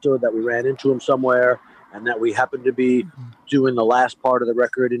accidental, that we ran into him somewhere, and that we happened to be doing the last part of the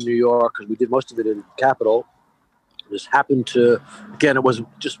record in New York, because we did most of it in Capitol. Just happened to, again, it was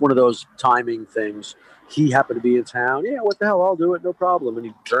just one of those timing things. He happened to be in town. Yeah, what the hell, I'll do it, no problem. And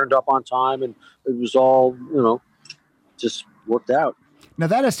he turned up on time, and it was all, just worked out. Now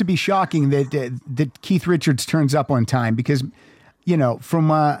that has to be shocking that Keith Richards turns up on time, because,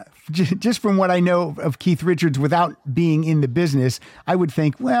 from just from what I know of Keith Richards without being in the business, I would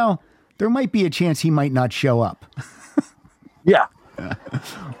think, well, there might be a chance he might not show up. Yeah.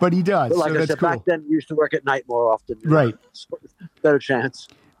 But he does. But like so I that's said, cool. back then we used to work at night more often. Right. So better chance.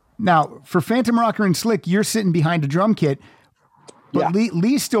 Now, for Phantom Rocker and Slick, you're sitting behind a drum kit, but Yeah.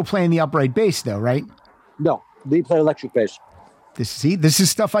 Lee's still playing the upright bass, though, right? No, Lee played electric bass. This is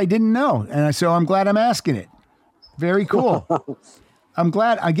stuff I didn't know, and so I'm glad I'm asking it. Very cool. I'm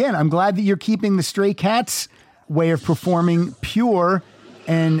glad that you're keeping the Stray Cats way of performing pure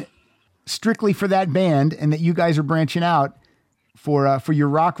and strictly for that band, and that you guys are branching out for your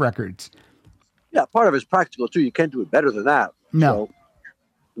rock records. Yeah, part of it's practical too. You can't do it better than that. No. So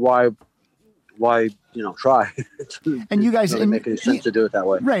why try? And you guys doesn't make any sense to do it that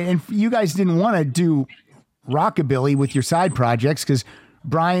way. Right, and you guys didn't want to do rockabilly with your side projects, because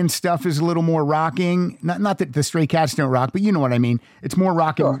Brian's stuff is a little more rocking. Not that the Stray Cats don't rock, but you know what I mean. It's more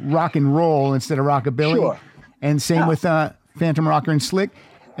rock and roll instead of rockabilly. Sure. And same with Phantom Rocker and Slick.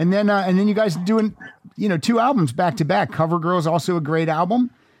 And then you guys doing 2 albums back to back. Cover Girl's also a great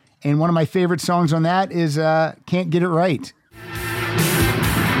album, and one of my favorite songs on that is Can't Get It Right.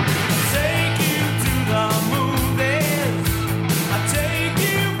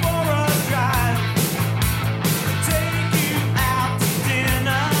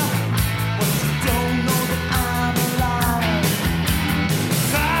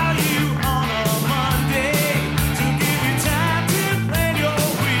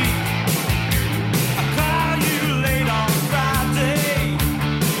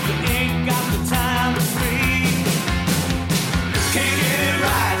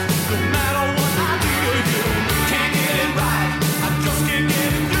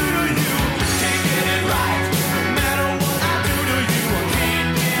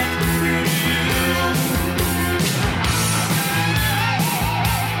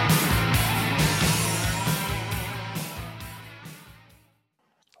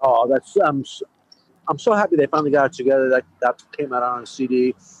 Oh, I'm so happy they finally got it together. That came out on a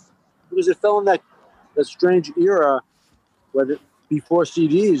CD, because it fell in that strange era before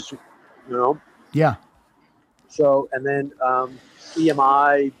CDs, Yeah. So, and then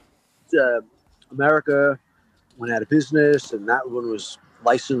EMI America went out of business, and that one was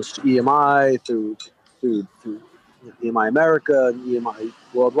licensed to EMI through EMI America and EMI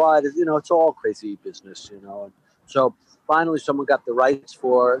Worldwide. It's all crazy business, And so finally someone got the rights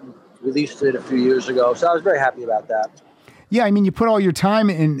for it, released it a few years ago. So I was very happy about that. Yeah, I mean, you put all your time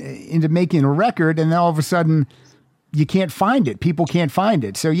into making a record, and then all of a sudden you can't find it. People can't find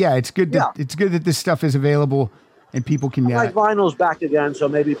it. So yeah, it's good that this stuff is available and people can like vinyl's back again, so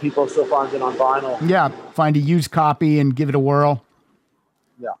maybe people still find it on vinyl. Yeah, find a used copy and give it a whirl.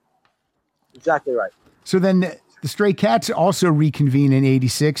 Yeah, exactly right. So then the Stray Cats also reconvene in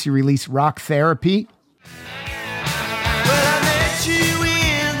 '86. You release Rock Therapy. Well, I met you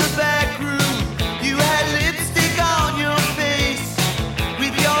in the back room. You had lipstick on your face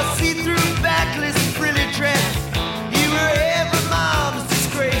with your see-through backless frilly dress. You were every mom's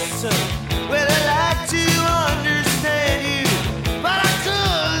disgrace. Well, I like to understand you, but I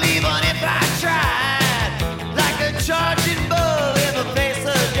couldn't even if I tried. Like a charging bull in the face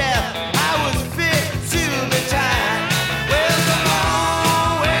of death, I was fit to the time. Well, come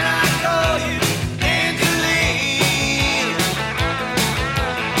on when I call you Angeline.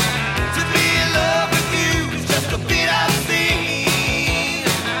 To be in love with you is just a bit obscene.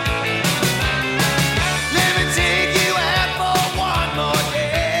 Let me take you out for one more day.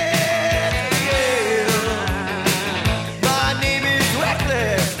 My name is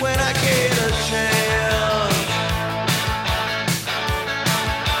Reckless when I get a chance.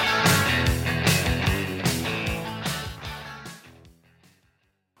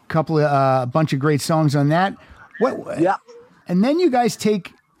 A bunch of great songs on that. Yeah. And then you guys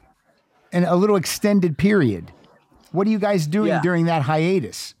take a little extended period. What are you guys doing during that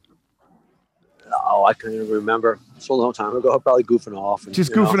hiatus? Oh, I can't even remember. It's a long time ago. Probably goofing off. And,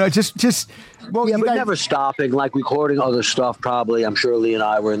 Just goofing out. Well, Yeah, you but guys, never stopping, like recording other stuff, probably. I'm sure Lee and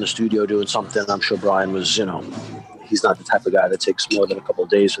I were in the studio doing something. I'm sure Brian was, he's not the type of guy that takes more than a couple of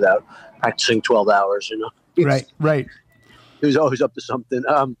days without practicing 12 hours, He's- Right. He was always up to something.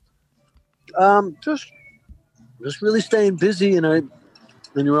 Just just really staying busy in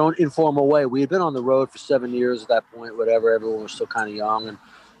your own informal way. We had been on the road for 7 years at that point, whatever. Everyone was still kind of young, and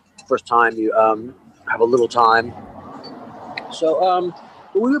first time you have a little time. So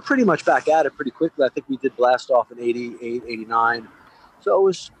but we were pretty much back at it pretty quickly. I think we did Blast Off in 88, 89. So it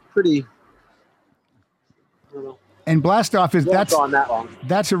was pretty, I don't know. And Blast Off that's on that long.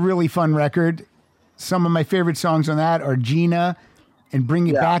 That's a really fun record. Some of my favorite songs on that are Gina and Bring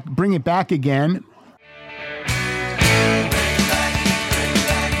It Back Again.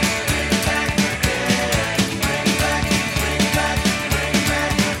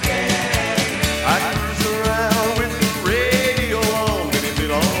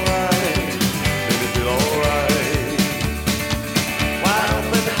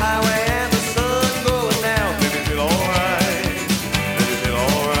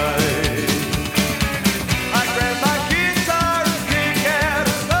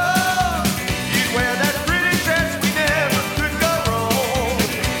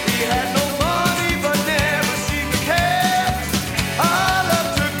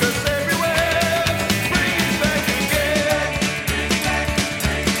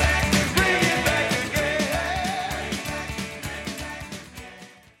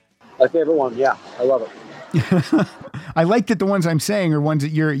 My favorite one, yeah, I love it. I like that the ones I'm saying are ones that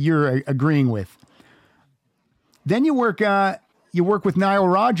you're agreeing with. Then you work with Nile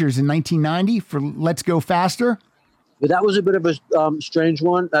Rodgers in 1990 for Let's Go Faster. But that was a bit of a strange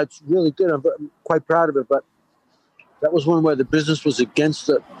one. That's really good. I'm quite proud of it. But that was one where the business was against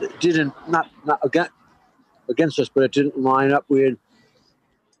it. It didn't not against us, but it didn't line up. We had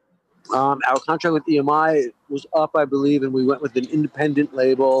our contract with EMI was up, I believe, and we went with an independent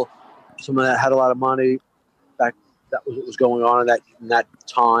label. Someone that had a lot of money. Back, that was what was going on in that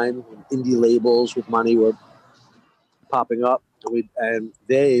time. When indie labels with money were popping up, and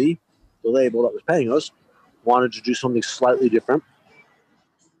the label that was paying us, wanted to do something slightly different.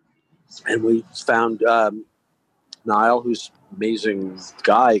 And we found Nile, who's an amazing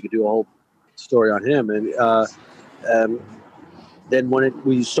guy. You could do a whole story on him. And then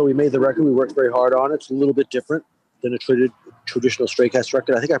we made the record. We worked very hard on it. It's a little bit different than a traditional Stray Cats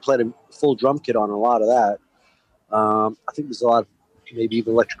record. I think I played a full drum kit on a lot of that. I think there's a lot of maybe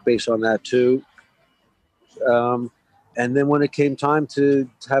even electric bass on that too. And then when it came time to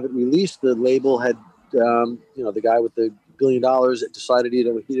have it released, the label had, the guy with the $1 billion decided he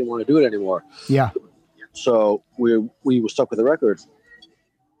didn't want to do it anymore. Yeah. So we were stuck with a record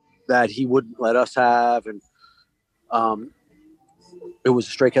that he wouldn't let us have, and it was a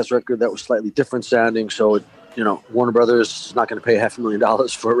Stray Cats record that was slightly different sounding. So Warner Brothers is not going to pay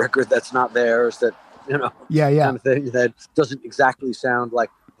 $500,000 for a record that's not theirs. That kind of thing that doesn't exactly sound like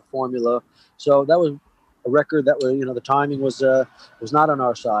the formula. So that was a record that was, the timing was not on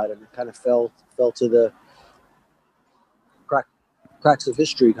our side, and it kind of fell to the cracks of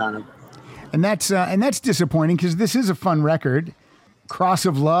history, kind of. And that's disappointing because this is a fun record. Cross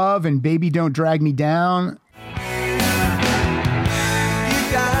of Love and Baby Don't Drag Me Down. You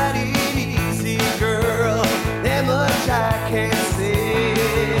got it easy, girl. That much I can see.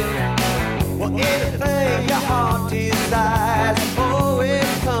 Well, anything your heart desires always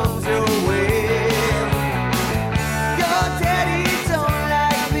comes your way. Your daddy don't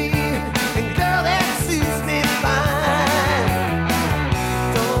like me, and girl, that suits me fine.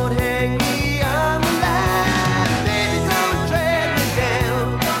 Don't hang me on the line, baby, don't drag me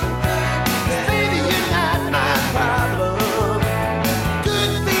down. Baby, you're not my problem.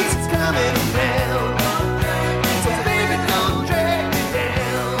 Good things coming around, so baby, don't drag me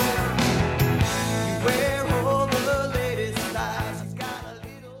down. You wear all the latest styles, she's got a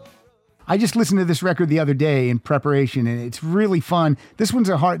little. I just listened to this record the other day in preparation, and it's really fun. This one's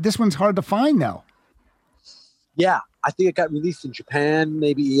hard to find though. Yeah, I think it got released in Japan.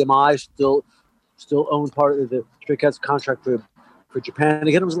 Maybe EMI still owned part of the Stray Cats contract for Japan.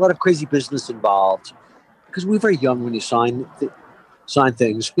 Again, there was a lot of crazy business involved because we were very young when you sign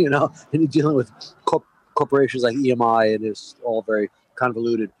things, and you're dealing with corporations like EMI, and it's all very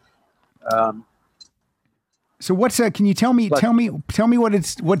convoluted. So can you tell me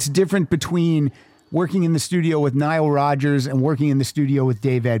what's different between working in the studio with Nile Rodgers and working in the studio with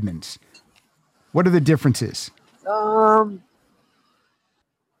Dave Edmunds? What are the differences? I'm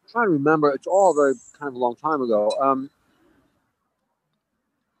trying to remember. It's all very kind of a long time ago.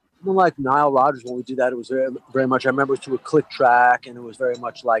 Something like Nile Rodgers, when we did that, it was very, very much, I remember it was to a click track, and it was very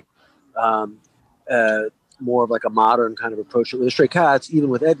much like more of like a modern kind of approach. With the Stray Cats, even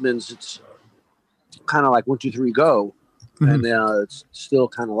with Edmunds, it's kind of like 1, 2, 3, go. Mm-hmm. And it's still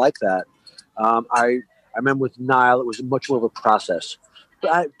kind of like that. I remember with Nile, it was much more of a process.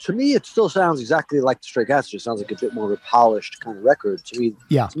 To me, it still sounds exactly like the Stray Cats. It just sounds like a bit more of a polished kind of record. To me,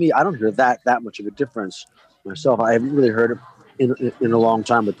 I don't hear that much of a difference myself. I haven't really heard it in a long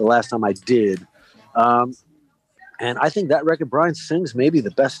time, but the last time I did, and I think that record, Brian sings maybe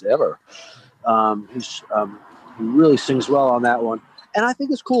the best ever. He really sings well on that one, and I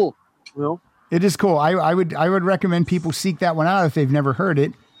think it's cool. You know, it is cool. I would recommend people seek that one out if they've never heard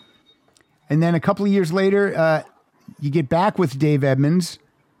it. And then a couple of years later, you get back with Dave Edmunds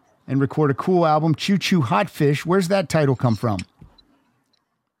and record a cool album, Choo Choo Hot Fish. Where's that title come from?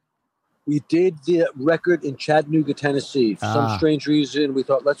 We did the record in Chattanooga, Tennessee. For some strange reason, we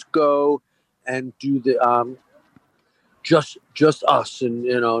thought, let's go and do the just us, and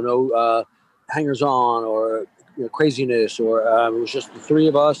no hangers on or craziness, or it was just the three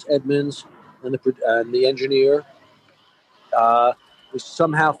of us, Edmunds and the engineer. We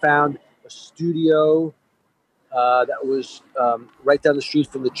somehow found a studio that was right down the street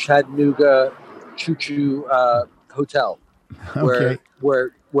from the Chattanooga Choo Choo Hotel, where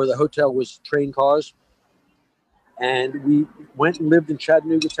the hotel was train cars. And we went and lived in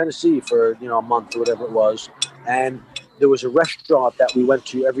Chattanooga, Tennessee for a month or whatever it was. And there was a restaurant that we went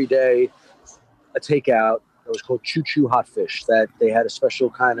to every day, a takeout, that was called Choo Choo Hot Fish, that they had a special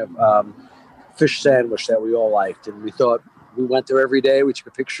kind of fish sandwich that we all liked. And we thought, we went there every day. We took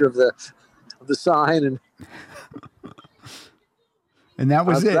a picture of the sign, and that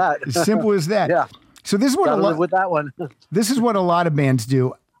was it. That. As simple as that. Yeah. So this is what with that one. This is what a lot of bands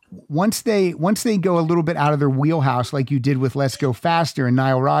do. Once they go a little bit out of their wheelhouse, like you did with Let's Go Faster and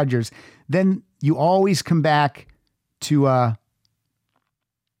Nile Rodgers, then you always come back to. I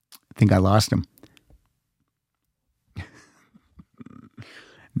think I lost him.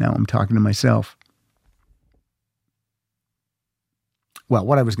 Now I'm talking to myself. Well,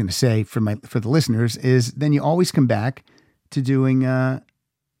 what I was going to say for the listeners is, then you always come back to doing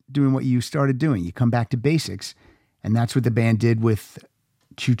what you started doing. You come back to basics, and that's what the band did with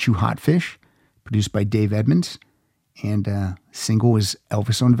Choo Choo Hot Fish, produced by Dave Edmunds, and single was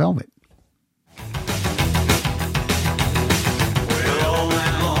Elvis on Velvet.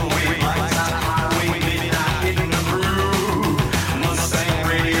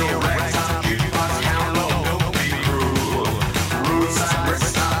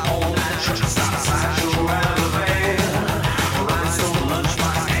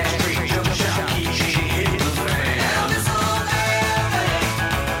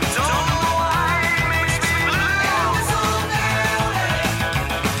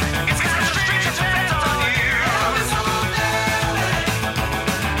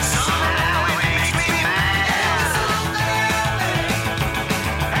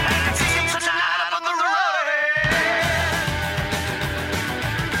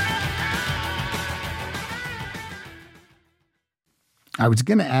 I was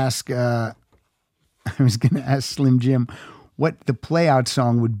going to ask Slim Jim what the play out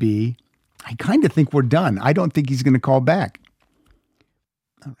song would be. I kind of think we're done. I don't think he's going to call back.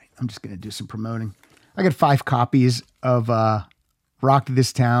 All right, I'm just going to do some promoting. I got 5 copies of Rock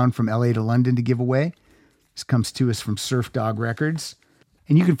This Town from LA to London to give away. This comes to us from Surf Dog Records.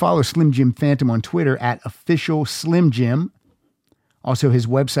 And you can follow Slim Jim Phantom on Twitter at official Slim Jim. Also, his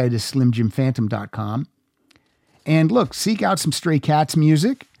website is slimjimphantom.com. And look, seek out some Stray Cats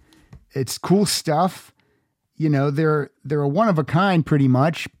music. It's cool stuff. They're a one of a kind pretty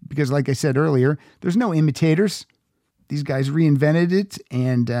much, because like I said earlier, there's no imitators. These guys reinvented it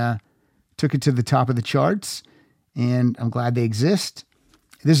and took it to the top of the charts. And I'm glad they exist.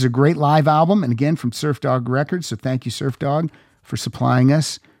 This is a great live album. And again, from Surf Dog Records. So thank you, Surf Dog, for supplying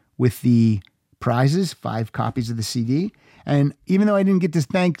us with the prizes, 5 copies of the CD. And even though I didn't get to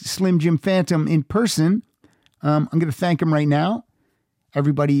thank Slim Jim Phantom in person, I'm going to thank him right now.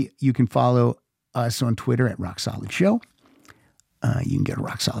 Everybody, you can follow us on Twitter at Rock Solid Show. You can go to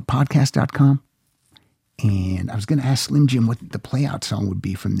rocksolidpodcast.com. And I was going to ask Slim Jim what the play out song would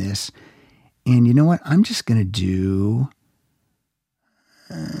be from this. And you know what? I'm just going to do...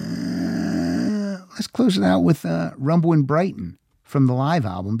 let's close it out with Rumble in Brighton from the live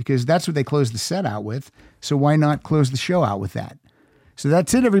album, because that's what they closed the set out with. So why not close the show out with that? So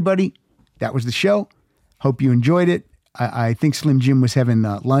that's it, everybody. That was the show. Hope you enjoyed it. I think Slim Jim was having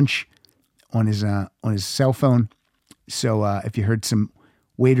lunch on his cell phone. So if you heard some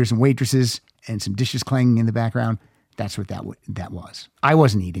waiters and waitresses and some dishes clanging in the background, that's what that was. I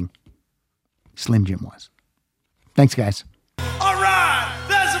wasn't eating. Slim Jim was. Thanks, guys. All right,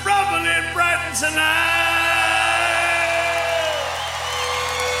 there's a rumble in Brighton tonight.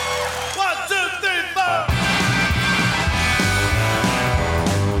 1, 2, 3, 4.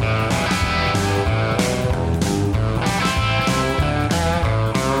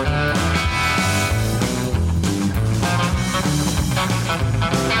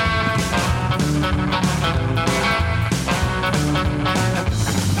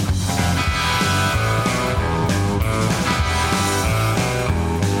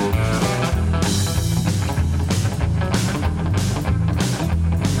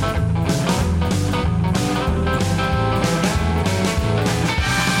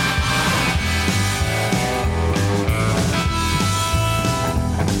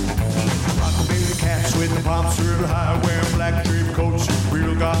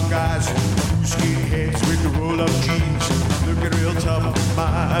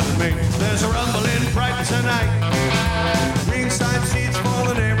 Maine. There's a rumble in Brighton tonight. Ringside seats for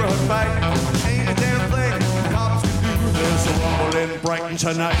the neighborhood fight. Ain't a damn thing the cops can do. There's a rumble in Brighton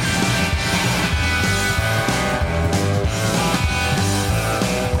tonight.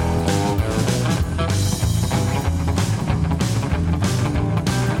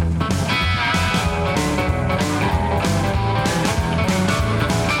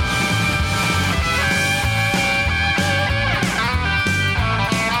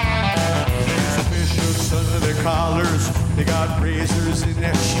 Collars, they got razors in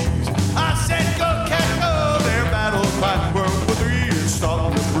their shoes. I said, go, cat, go. Their battle cry work with 3 years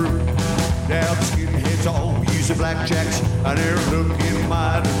starting to brew. Now the skinheads all using blackjacks, and they're looking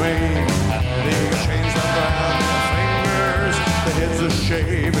mighty mean. They got chains wrapped around their fingers, the heads are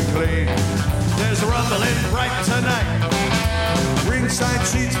shaved and clean. There's a rumble in Brighton tonight. Ringside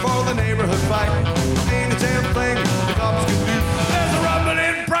seats for the neighborhood fight. Ain't a damn thing the cops can do. There's a rumble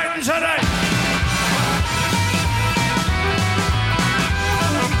in Brighton tonight.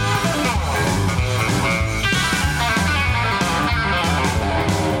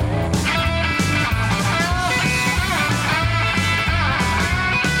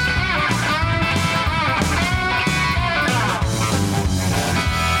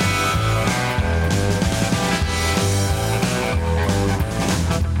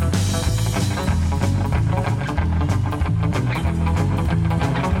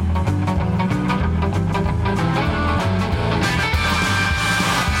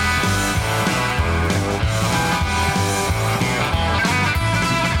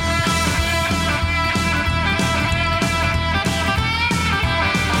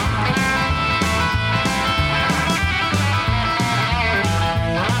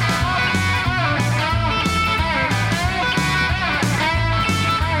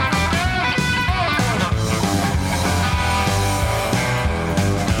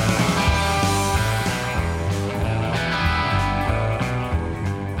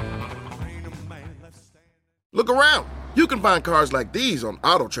 Look around. You can find cars like these on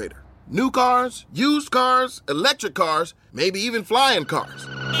AutoTrader. New cars, used cars, electric cars, maybe even flying cars.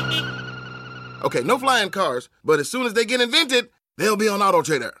 Okay, no flying cars, but as soon as they get invented, they'll be on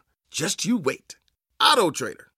AutoTrader. Just you wait. AutoTrader.